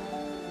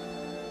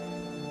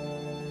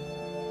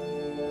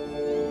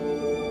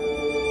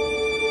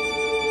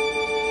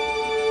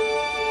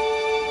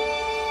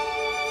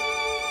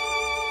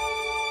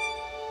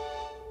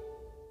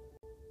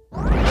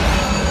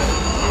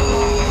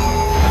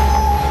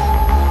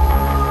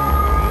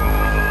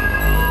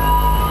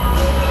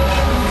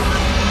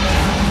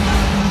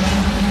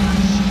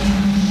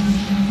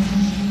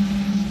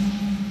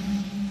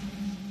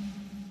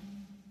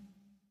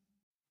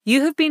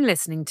 You have been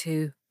listening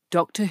to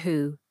Doctor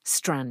Who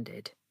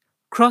Stranded,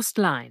 Crossed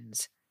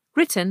Lines,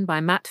 written by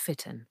Matt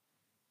Fitton.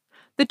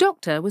 The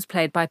Doctor was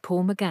played by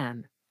Paul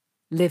McGann,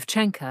 Liv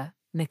Chenka,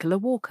 Nicola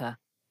Walker,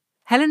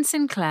 Helen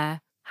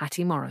Sinclair,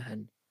 Hattie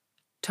Morrihan,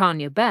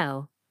 Tanya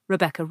Bell,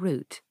 Rebecca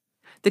Root,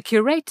 the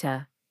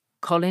Curator,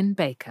 Colin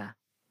Baker,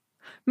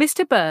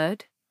 Mr.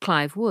 Bird,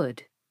 Clive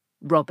Wood,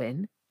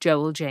 Robin,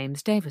 Joel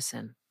James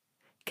Davison,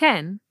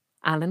 Ken,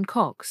 Alan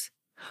Cox,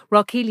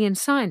 Rockelian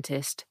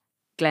Scientist,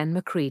 Glenn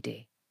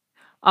Macready.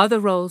 Other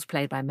roles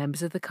played by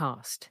members of the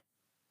cast.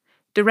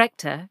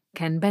 Director,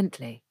 Ken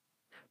Bentley.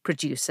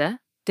 Producer,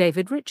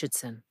 David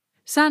Richardson.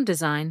 Sound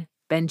design,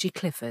 Benji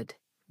Clifford.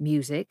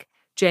 Music,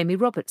 Jamie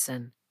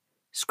Robertson.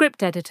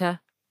 Script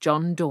editor,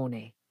 John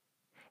Dorney.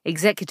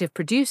 Executive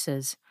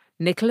producers,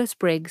 Nicholas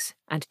Briggs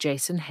and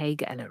Jason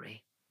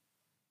Haig-Ellery.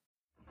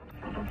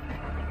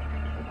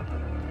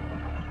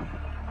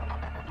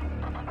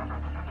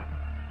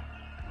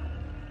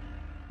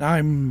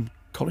 I'm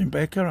Colin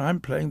Baker. I'm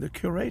playing the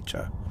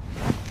Curator.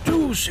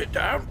 Do sit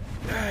down.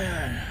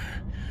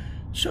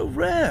 So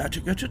rare to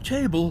get a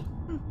table.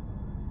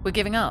 We're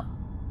giving up.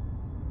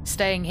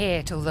 Staying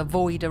here till the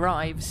void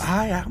arrives.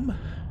 I am.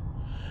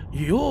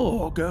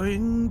 You're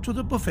going to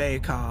the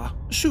buffet car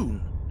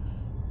soon.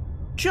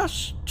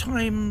 Just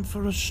time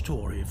for a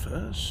story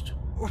first.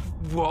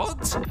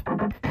 What?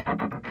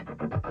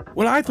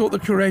 Well, I thought the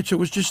Curator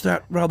was just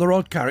that rather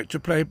odd character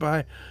played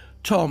by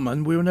Tom,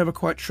 and we were never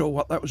quite sure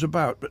what that was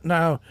about. But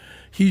now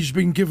he's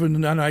been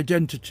given an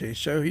identity,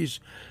 so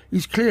he's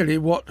clearly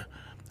what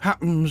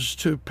happens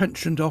to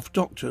pensioned-off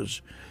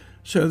doctors.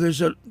 So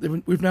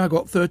we've now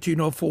got 13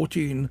 or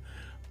 14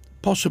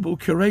 possible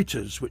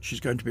curators, which is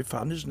going to be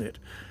fun, isn't it?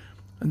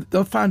 And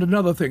they'll find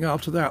another thing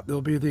after that.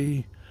 There'll be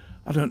the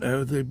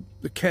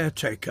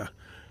caretaker,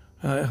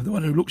 the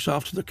one who looks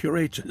after the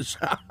curators.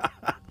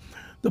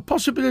 The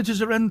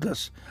possibilities are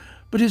endless.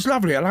 But it's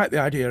lovely. I like the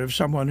idea of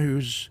someone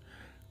who's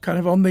kind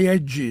of on the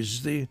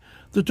edges. The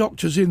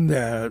doctor's in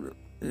there,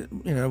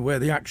 where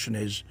the action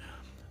is.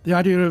 The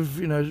idea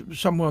of,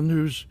 someone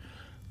who's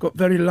got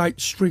very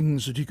light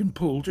strings that he can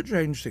pull to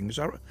change things.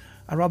 I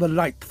rather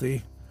like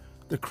the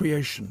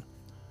creation.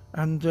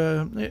 And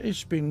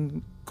it's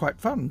been quite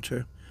fun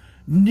to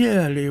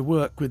nearly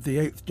work with the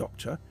Eighth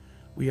Doctor.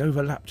 We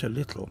overlapped a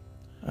little.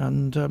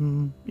 And,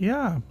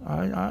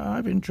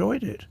 I've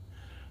enjoyed it.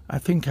 I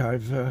think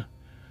I've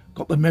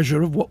got the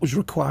measure of what was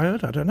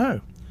required. I don't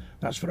know.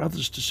 That's for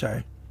others to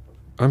say.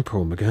 I'm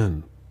Paul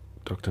McGann,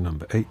 Doctor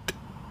Number 8.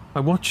 I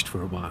watched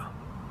for a while.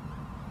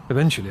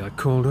 Eventually I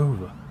called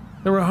over.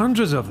 There were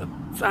hundreds of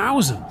them,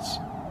 thousands.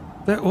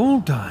 They're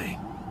all dying.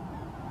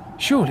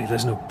 Surely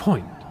there's no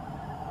point.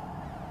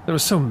 There are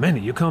so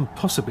many, you can't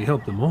possibly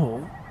help them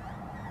all.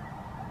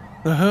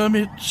 The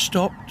hermit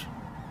stopped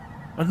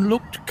and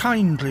looked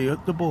kindly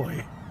at the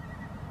boy.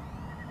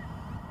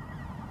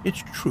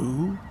 It's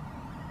true,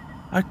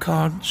 I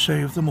can't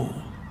save them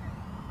all.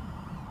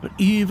 But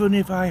even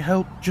if I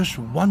help just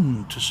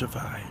one to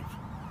survive,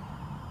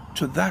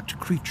 to that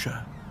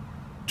creature,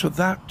 to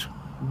that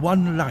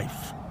one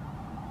life,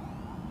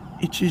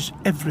 it is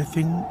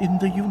everything in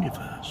the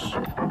universe.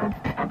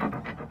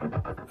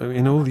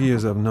 In all the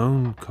years I've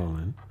known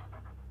Colin,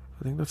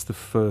 I think that's the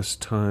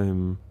first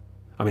time,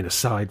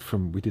 aside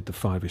from we did the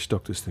Five-ish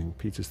Doctors thing,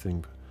 Peter's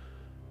thing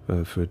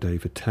for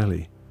David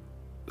Telly,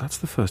 that's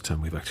the first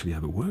time we've actually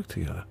ever worked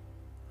together.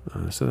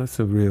 So that's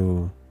a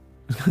real...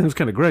 It was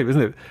kind of great,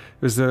 wasn't it? It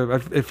was.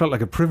 It felt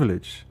like a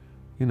privilege,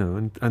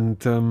 and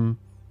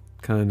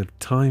kind of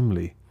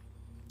timely.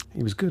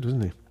 He was good,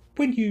 wasn't he?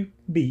 When you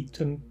meet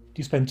and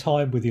you spend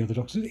time with the other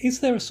doctors,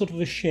 is there a sort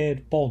of a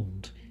shared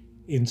bond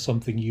in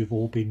something you've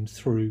all been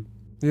through?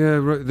 Yeah,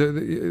 right,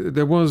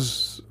 there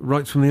was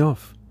right from the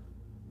off,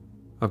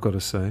 I've got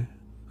to say.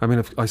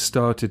 I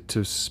started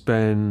to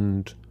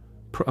spend...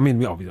 with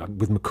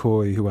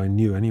McCoy, who I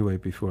knew anyway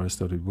before I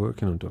started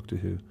working on Doctor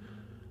Who.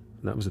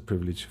 That was a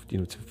privilege,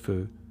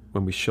 for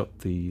when we shot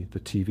the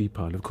TV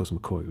pilot. Of course,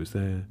 McCoy was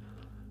there.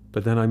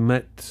 But then I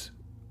met,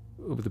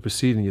 over the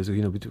preceding years,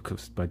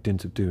 by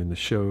dint of doing the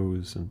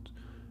shows, and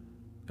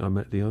I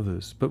met the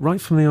others. But right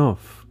from the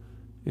off,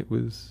 it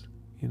was,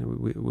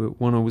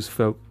 one always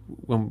felt,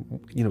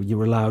 you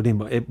were allowed in,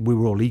 but we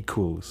were all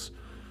equals,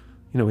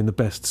 in the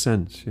best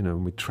sense,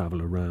 and we'd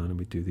travel around and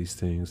we'd do these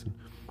things, and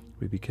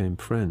we became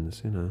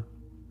friends,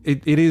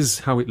 It is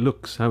how it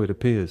looks, how it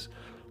appears.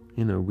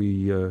 You know,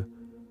 we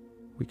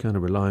kind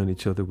of rely on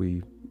each other,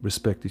 we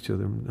respect each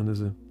other, and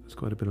there's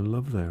quite a bit of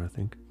love there, I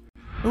think.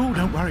 Oh,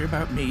 don't worry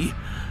about me.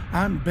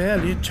 I'm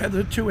barely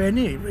tethered to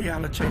any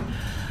reality.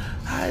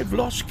 I've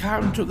lost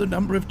count of the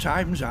number of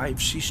times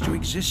I've ceased to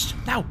exist.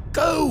 Now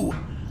go!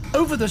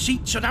 Over the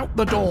seats and out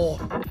the door!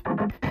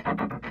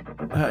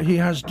 He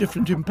has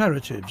different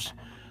imperatives.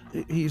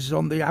 He's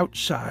on the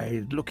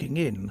outside, looking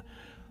in.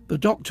 The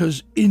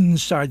Doctor's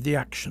inside the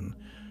action.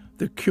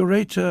 The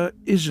Curator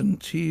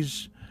isn't.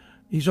 He's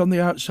on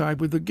the outside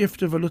with the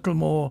gift of a little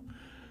more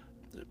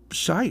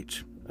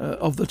sight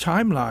of the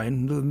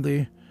timeline than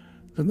the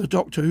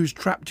Doctor, who's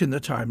trapped in the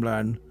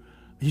timeline,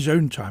 his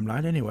own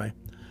timeline anyway.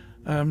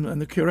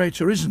 And the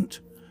Curator isn't.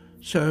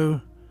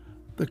 So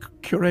the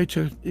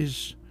Curator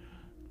is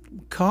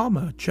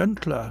calmer,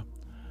 gentler,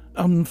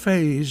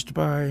 unfazed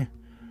by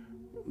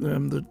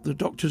the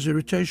Doctor's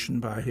irritation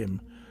by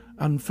him,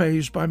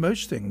 unfazed by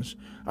most things,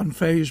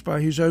 unfazed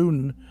by his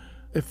own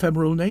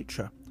ephemeral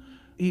nature.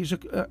 He's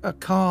a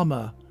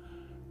calmer,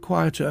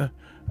 quieter,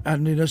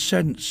 and in a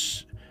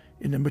sense,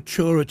 in a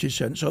maturity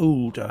sense,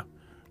 older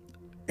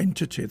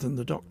entity than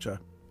the Doctor.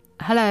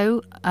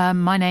 Hello,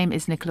 my name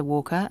is Nicola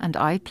Walker, and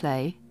I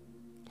play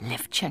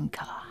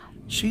Livchenka.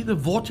 See the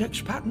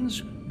vortex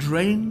patterns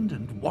drained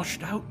and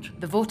washed out?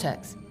 The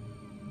vortex?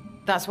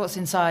 That's what's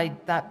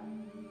inside that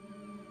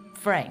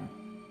frame?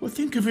 Well,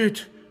 think of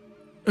it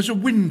as a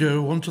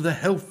window onto the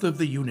health of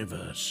the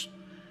universe.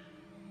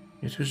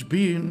 It has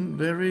been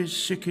very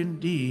sick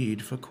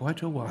indeed for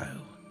quite a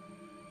while.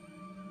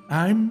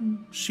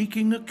 I'm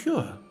seeking a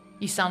cure.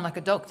 You sound like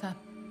a doctor.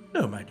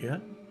 No, my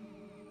dear.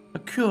 A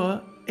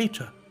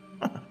curator.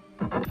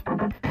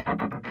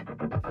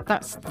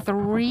 That's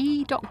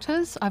 3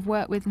 doctors I've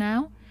worked with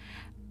now.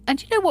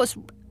 And you know what's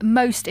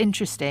most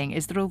interesting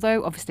is that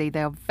although obviously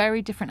they are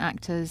very different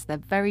actors, they're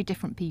very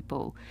different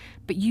people,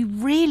 but you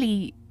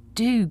really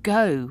do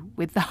go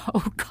with the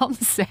whole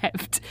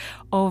concept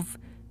of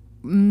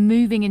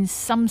moving in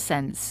some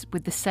sense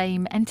with the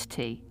same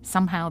entity.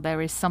 Somehow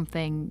there is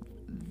something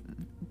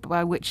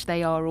by which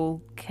they are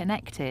all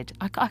connected.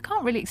 I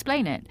can't really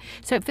explain it.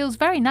 So it feels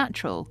very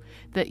natural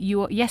that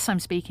yes, I'm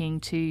speaking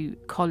to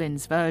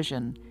Colin's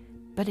version,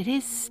 but it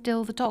is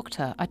still the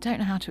Doctor. I don't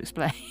know how to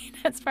explain.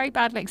 It's very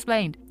badly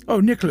explained.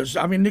 Oh, Nicola's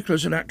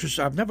an actress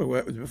I've never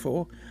worked with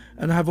before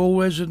and have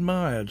always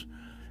admired.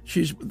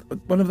 She's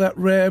one of that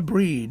rare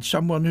breed,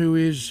 someone who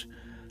is...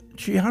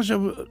 She has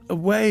a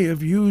way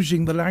of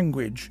using the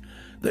language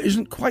that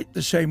isn't quite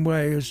the same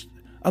way as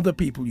other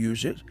people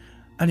use it,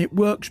 and it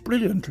works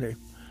brilliantly.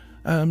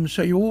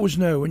 So you always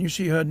know when you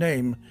see her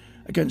name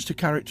against a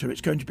character,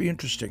 it's going to be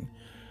interesting.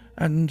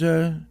 And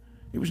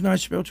it was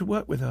nice to be able to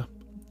work with her,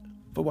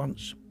 for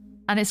once.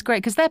 And it's great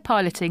because they're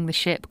piloting the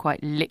ship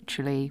quite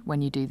literally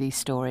when you do these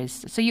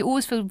stories. So you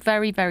always feel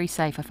very, very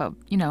safe. I felt,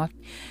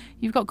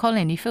 you've got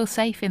Colin, you feel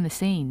safe in the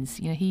scenes.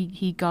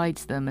 He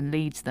guides them and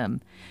leads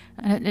them.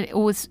 And it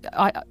always,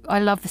 I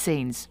love the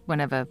scenes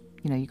whenever,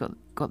 you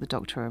got the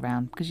Doctor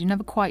around, because you're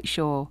never quite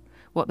sure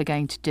what they're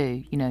going to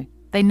do.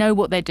 They know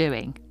what they're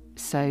doing.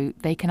 So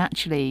they can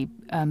actually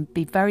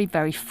be very,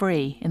 very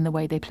free in the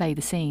way they play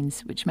the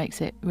scenes, which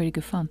makes it really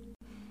good fun.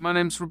 My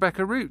name's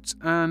Rebecca Root,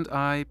 and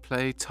I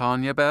play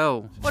Tanya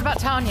Bell. What about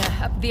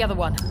Tanya, the other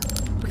one?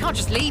 We can't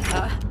just leave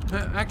her.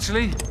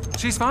 Actually,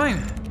 she's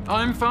fine.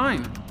 I'm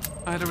fine.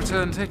 I had a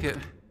return ticket.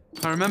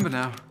 I remember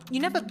now. You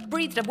never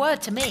breathed a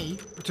word to me.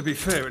 But to be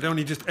fair, it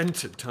only just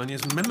entered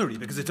Tanya's memory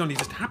because it only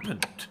just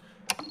happened.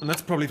 And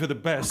that's probably for the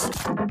best.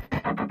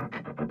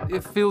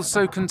 It feels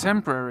so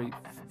contemporary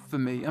for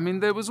me. I mean,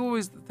 there was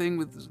always the thing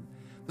with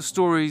the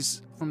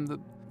stories from the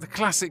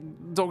classic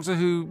Doctor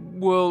Who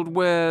world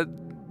where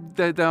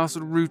they are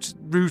sort of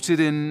rooted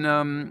in,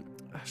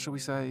 shall we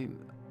say,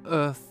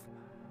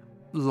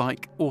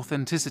 Earth-like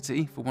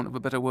authenticity, for want of a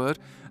better word.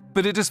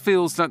 But it just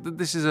feels like that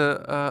this is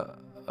a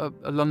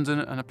London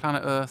and a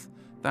planet Earth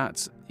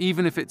that,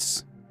 even if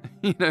it's,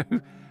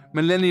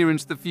 millennia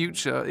into the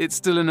future, it's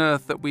still an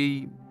Earth that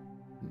we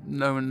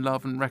know and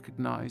love and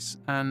recognise.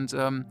 And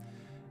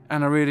I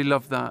really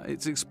love that.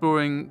 It's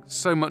exploring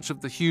so much of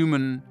the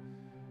human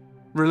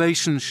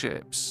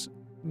relationships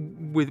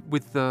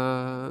with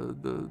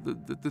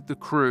the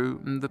crew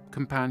and the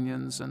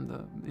companions and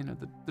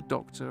the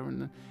Doctor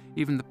and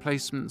even the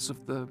placements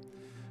of the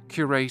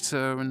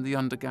Curator and the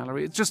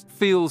Undergallery. It just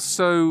feels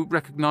so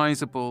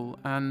recognisable,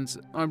 and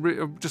I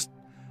just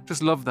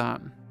love that.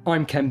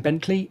 I'm Ken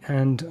Bentley,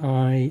 and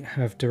I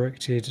have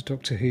directed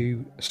Doctor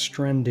Who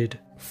Stranded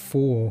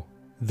for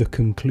the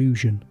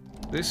conclusion.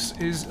 This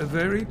is a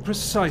very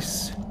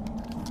precise,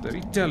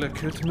 very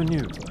delicate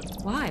manoeuvre.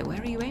 Why? Where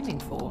are you aiming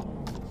for?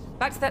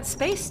 Back to that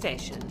space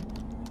station?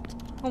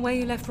 Or where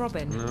you left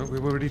Robin? No,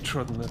 we've already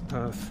trodden that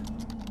path.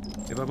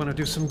 If I want to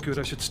do some good,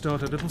 I should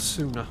start a little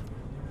sooner.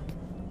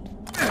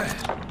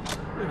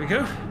 There we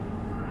go.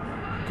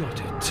 Got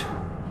it.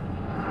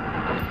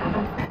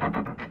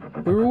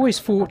 We're always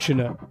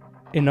fortunate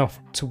enough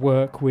to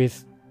work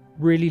with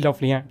really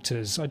lovely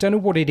actors. I don't know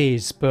what it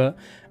is, but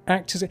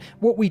actors...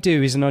 What we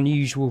do is an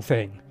unusual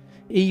thing,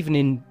 even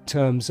in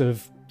terms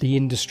of the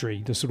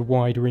industry, the sort of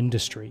wider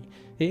industry,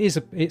 it's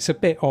a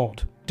bit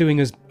odd doing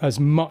as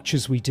much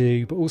as we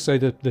do, but also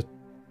the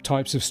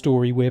types of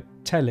story we're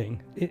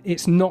telling.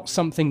 It's not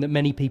something that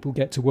many people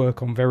get to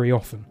work on very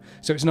often,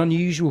 so it's an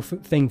unusual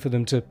thing for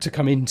them to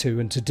come into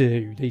and to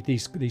do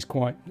these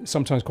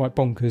sometimes quite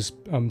bonkers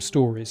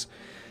stories.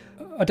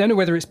 I don't know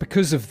whether it's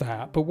because of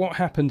that, but what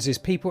happens is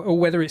people, or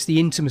whether it's the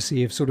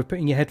intimacy of sort of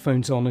putting your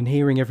headphones on and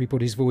hearing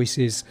everybody's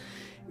voices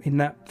in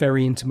that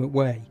very intimate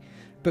way.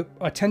 But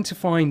I tend to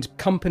find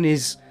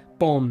companies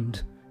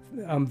bond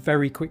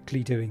very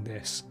quickly doing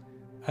this.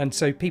 And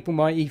so people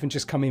might even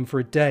just come in for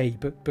a day,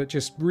 but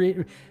just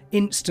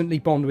instantly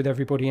bond with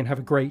everybody and have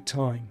a great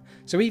time.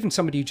 So even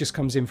somebody who just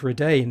comes in for a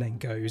day and then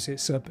goes,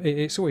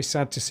 it's always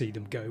sad to see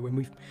them go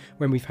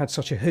when we've had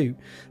such a hoot.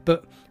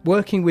 But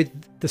working with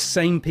the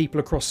same people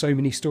across so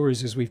many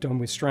stories as we've done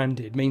with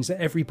Stranded means that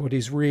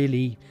everybody's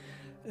really...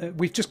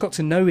 we've just got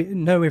to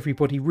know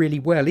everybody really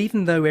well,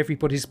 even though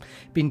everybody's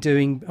been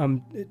doing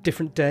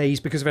different days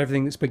because of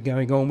everything that's been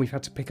going on. We've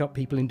had to pick up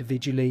people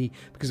individually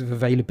because of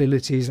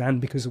availabilities and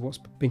because of what's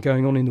been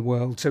going on in the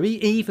world. So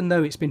even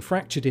though it's been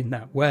fractured in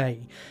that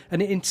way,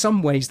 and in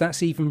some ways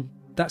that's even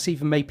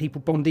made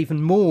people bond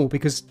even more,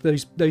 because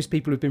those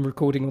people who've been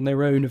recording on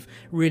their own have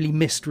really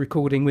missed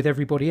recording with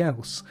everybody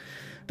else.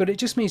 But it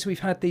just means we've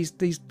had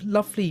these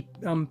lovely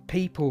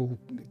people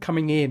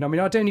coming in. I mean,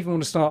 I don't even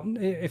want to start.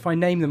 If I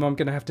name them, I'm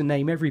going to have to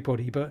name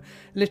everybody. But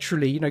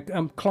literally,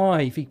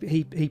 Clive,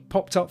 he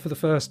popped up for the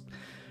first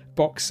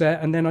box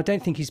set, and then I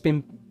don't think he's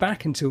been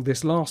back until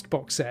this last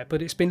box set.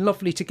 But it's been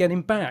lovely to get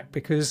him back,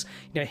 because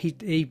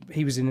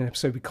he was in an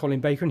episode with Colin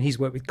Baker, and he's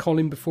worked with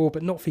Colin before,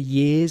 but not for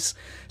years.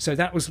 So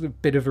that was a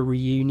bit of a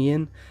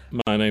reunion.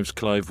 My name's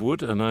Clive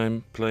Wood, and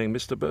I'm playing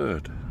Mr.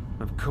 Bird.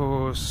 Of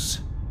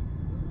course.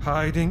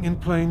 Hiding in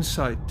plain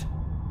sight.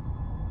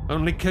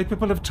 Only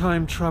capable of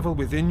time travel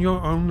within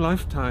your own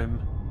lifetime.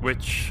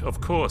 Which,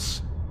 of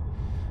course,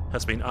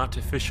 has been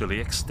artificially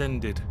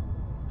extended.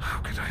 How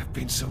could I have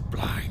been so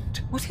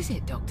blind? What is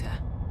it, Doctor?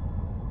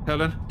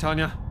 Helen,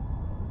 Tania,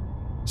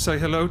 say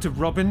hello to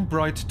Robin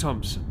Bright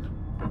Thompson.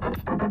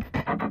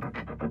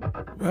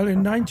 Well,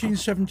 in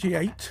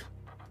 1978,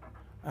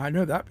 I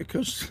know that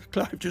because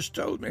Clive just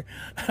told me,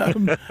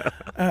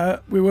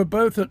 we were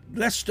both at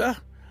Leicester,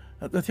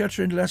 at the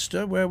theatre in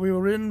Leicester, where we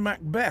were in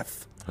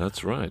Macbeth.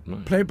 That's right.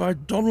 Nice. Played by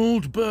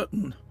Donald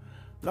Burton.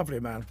 Lovely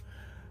man.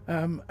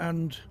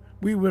 And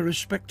we were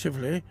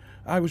respectively,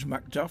 I was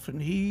Macduff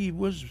and he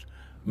was...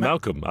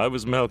 Malcolm. I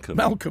was Malcolm.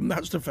 Malcolm,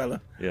 that's the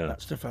fella. Yeah.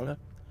 That's the fella.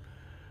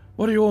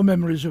 What are your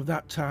memories of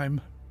that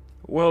time?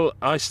 Well,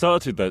 I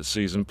started that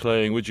season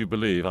playing, would you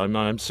believe,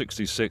 I'm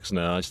 66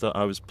 now,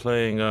 I was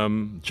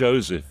playing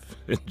Joseph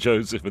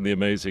in the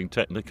Amazing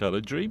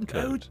Technicolor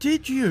Dreamcoat. Oh,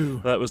 did you?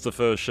 That was the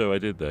first show I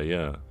did there,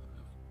 yeah.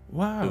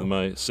 Wow. With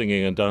my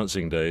singing and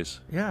dancing days.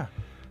 Yeah.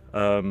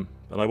 And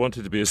I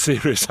wanted to be a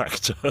serious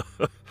actor.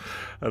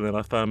 And then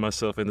I found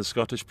myself in the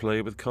Scottish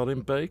play with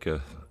Colin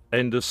Baker.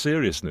 End of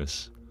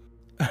seriousness.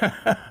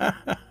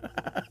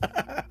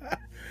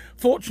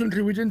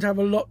 Fortunately, we didn't have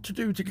a lot to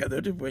do together,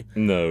 did we?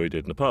 No, we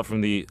didn't. Apart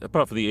from the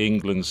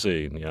England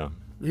scene, yeah.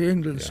 The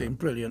England scene,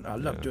 brilliant. I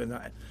love doing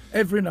that.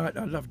 Every night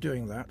I love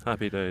doing that.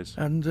 Happy days.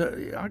 And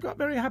I got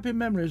very happy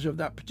memories of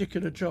that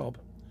particular job.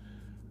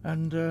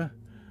 And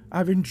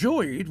I've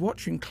enjoyed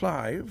watching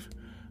Clive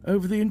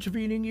over the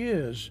intervening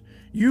years,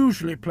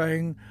 usually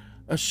playing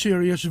a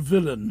serious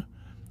villain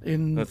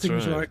in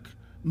things like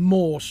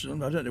Morse,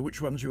 and I don't know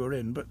which ones you were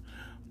in, but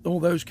all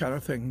those kind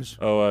of things.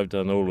 Oh, I've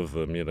done all of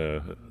them,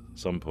 at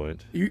some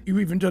point. You've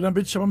even done a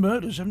Midsummer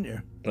Murders, haven't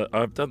you?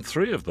 I've done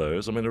 3 of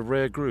those. I'm in a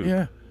rare group.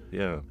 Yeah.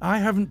 Yeah. I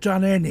haven't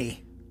done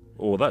any.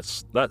 Oh,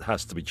 that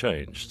has to be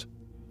changed.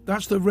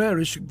 That's the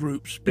rarest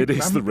groups. It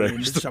is the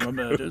rarest of Midsummer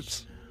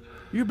Murders.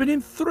 You've been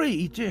in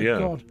 3, dear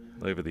God.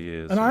 Over the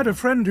years. And I had a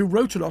friend who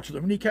wrote a lot of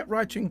them, and he kept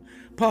writing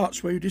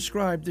parts where you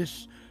described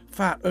this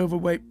fat,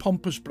 overweight,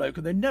 pompous bloke,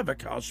 and they never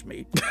cast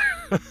me.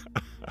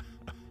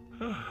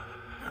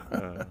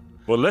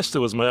 Well,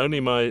 Leicester was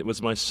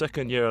my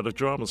second year out of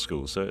drama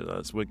school,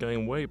 so we're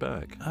going way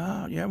back.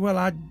 Yeah. Well,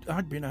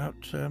 I'd been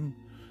out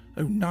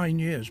 9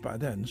 years by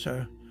then,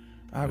 so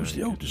I was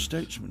the older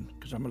statesman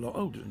because I'm a lot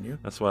older than you.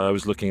 That's why I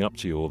was looking up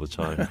to you all the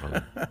time.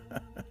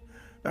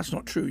 That's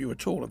not true. You were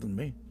taller than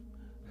me.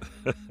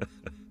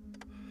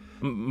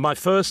 My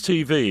first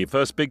big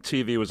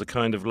TV was A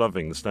Kind of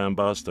Loving, the Stan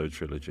Barstow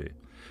trilogy.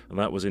 And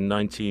that was in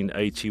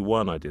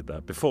 1981 I did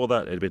that. Before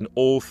that, it had been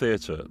all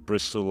theatre at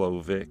Bristol,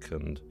 Old Vic,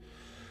 and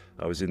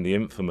I was in the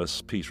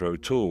infamous Peter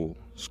O'Toole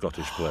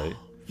Scottish play.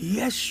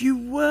 Yes, you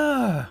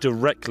were!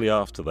 Directly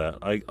after that,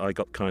 I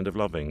got Kind of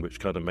Loving, which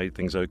kind of made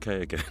things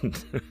okay again.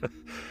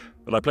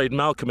 But I played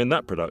Malcolm in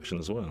that production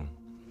as well.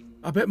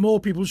 I bet more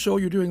people saw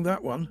you doing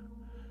that one.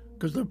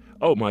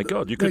 Oh my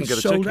God, you couldn't get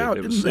a sold ticket. Out,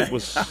 it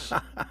was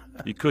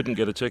you couldn't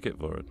get a ticket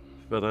for it.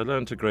 But I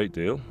learned a great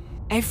deal.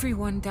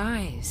 Everyone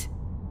dies.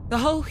 The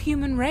whole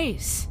human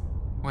race.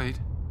 Wait,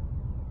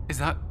 is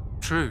that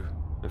true?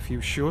 A few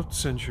short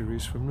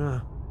centuries from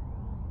now,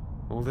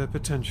 all their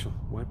potential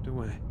wiped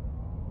away.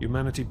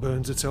 Humanity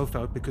burns itself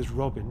out because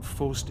Robin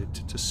forced it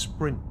to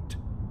sprint.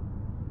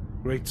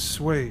 Great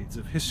swathes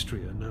of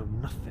history are now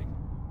nothing.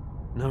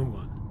 No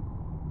one.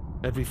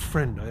 Every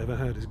friend I ever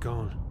had is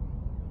gone.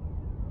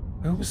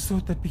 I always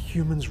thought they'd be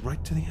humans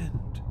right to the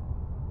end.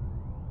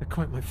 They're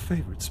quite my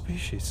favourite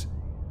species.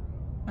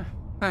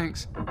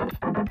 Thanks.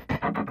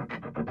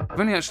 I've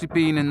only actually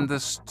been in the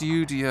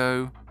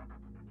studio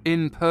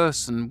in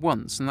person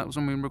once, and that was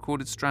when we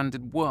recorded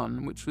Stranded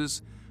 1, which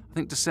was, I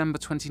think, December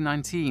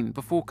 2019,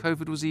 before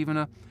COVID was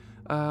even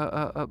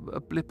a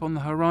blip on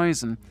the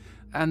horizon.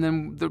 And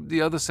then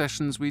the other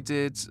sessions we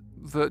did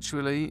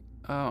virtually,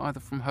 either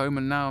from home,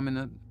 and now I'm in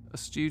a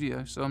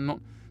studio, so I'm not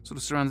sort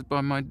of surrounded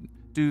by my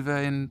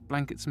duvet and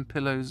blankets and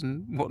pillows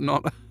and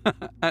whatnot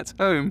at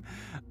home.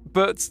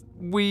 But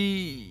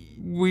we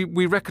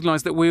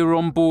recognised that we were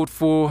on board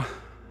for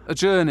a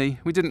journey.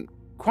 We didn't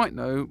quite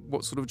know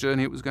what sort of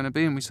journey it was going to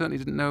be, and we certainly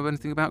didn't know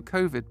anything about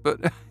COVID.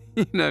 But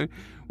you know,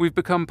 we've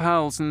become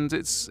pals, and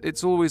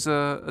it's always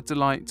a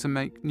delight to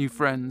make new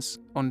friends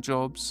on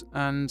jobs.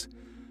 And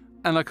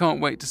I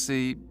can't wait to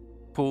see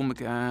Paul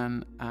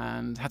McGann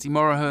and Hattie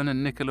Morahan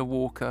and Nicola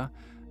Walker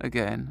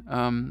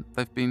again.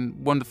 They've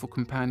been wonderful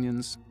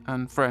companions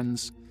and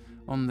friends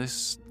on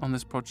this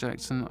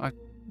project, and I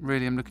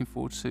really am looking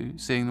forward to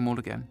seeing them all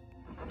again.